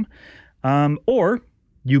marvelbythemonth@gmail.com. Or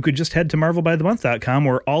you could just head to marvelbythemonth.com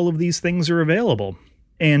where all of these things are available.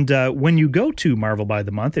 And when you go to Marvel by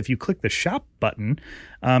the Month, if you click the shop button,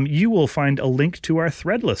 you will find a link to our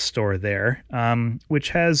Threadless store there, which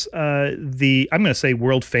has I'm going to say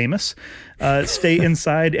world famous, Stay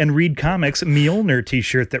Inside and Read Comics Mjolnir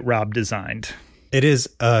t-shirt that Rob designed. It is.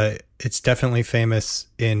 It's definitely famous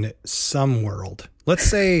in some world. Let's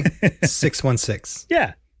say 616.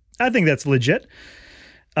 Yeah, I think that's legit.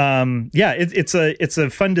 It's a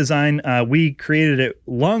fun design. We created it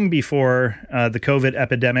long before the COVID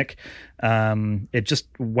epidemic. It just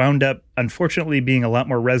wound up, unfortunately, being a lot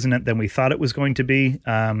more resonant than we thought it was going to be.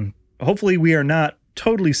 Hopefully, we are not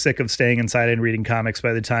totally sick of staying inside and reading comics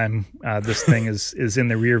by the time this thing is in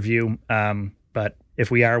the rear view. But if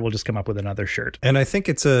we are, we'll just come up with another shirt. And I think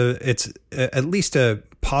it's at least a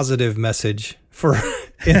positive message for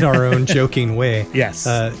in our own joking way. Yes.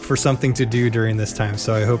 For something to do during this time.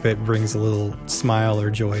 So I hope it brings a little smile or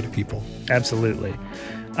joy to people. Absolutely.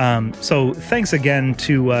 So thanks again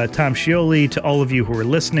to Tom Scioli, to all of you who are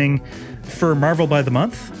listening. For Marvel by the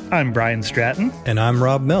Month, I'm Brian Stratton. And I'm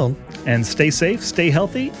Rob Milne. And stay safe, stay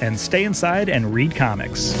healthy, and stay inside and read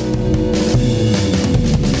comics.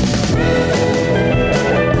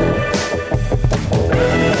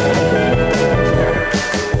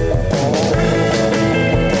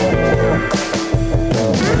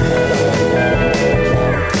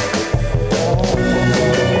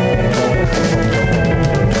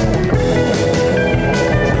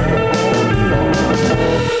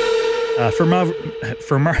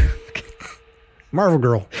 Marvel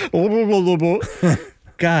Girl.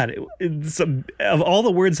 God, of all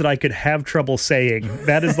the words that I could have trouble saying,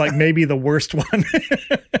 that is like maybe the worst one.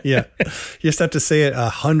 Yeah. You just have to say it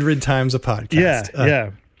 100 times a podcast.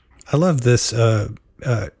 Yeah. I love this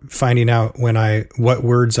finding out what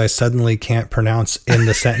words I suddenly can't pronounce in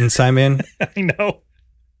the sentence I'm in. I know.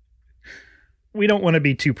 We don't want to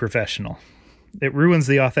be too professional. It ruins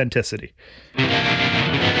the authenticity.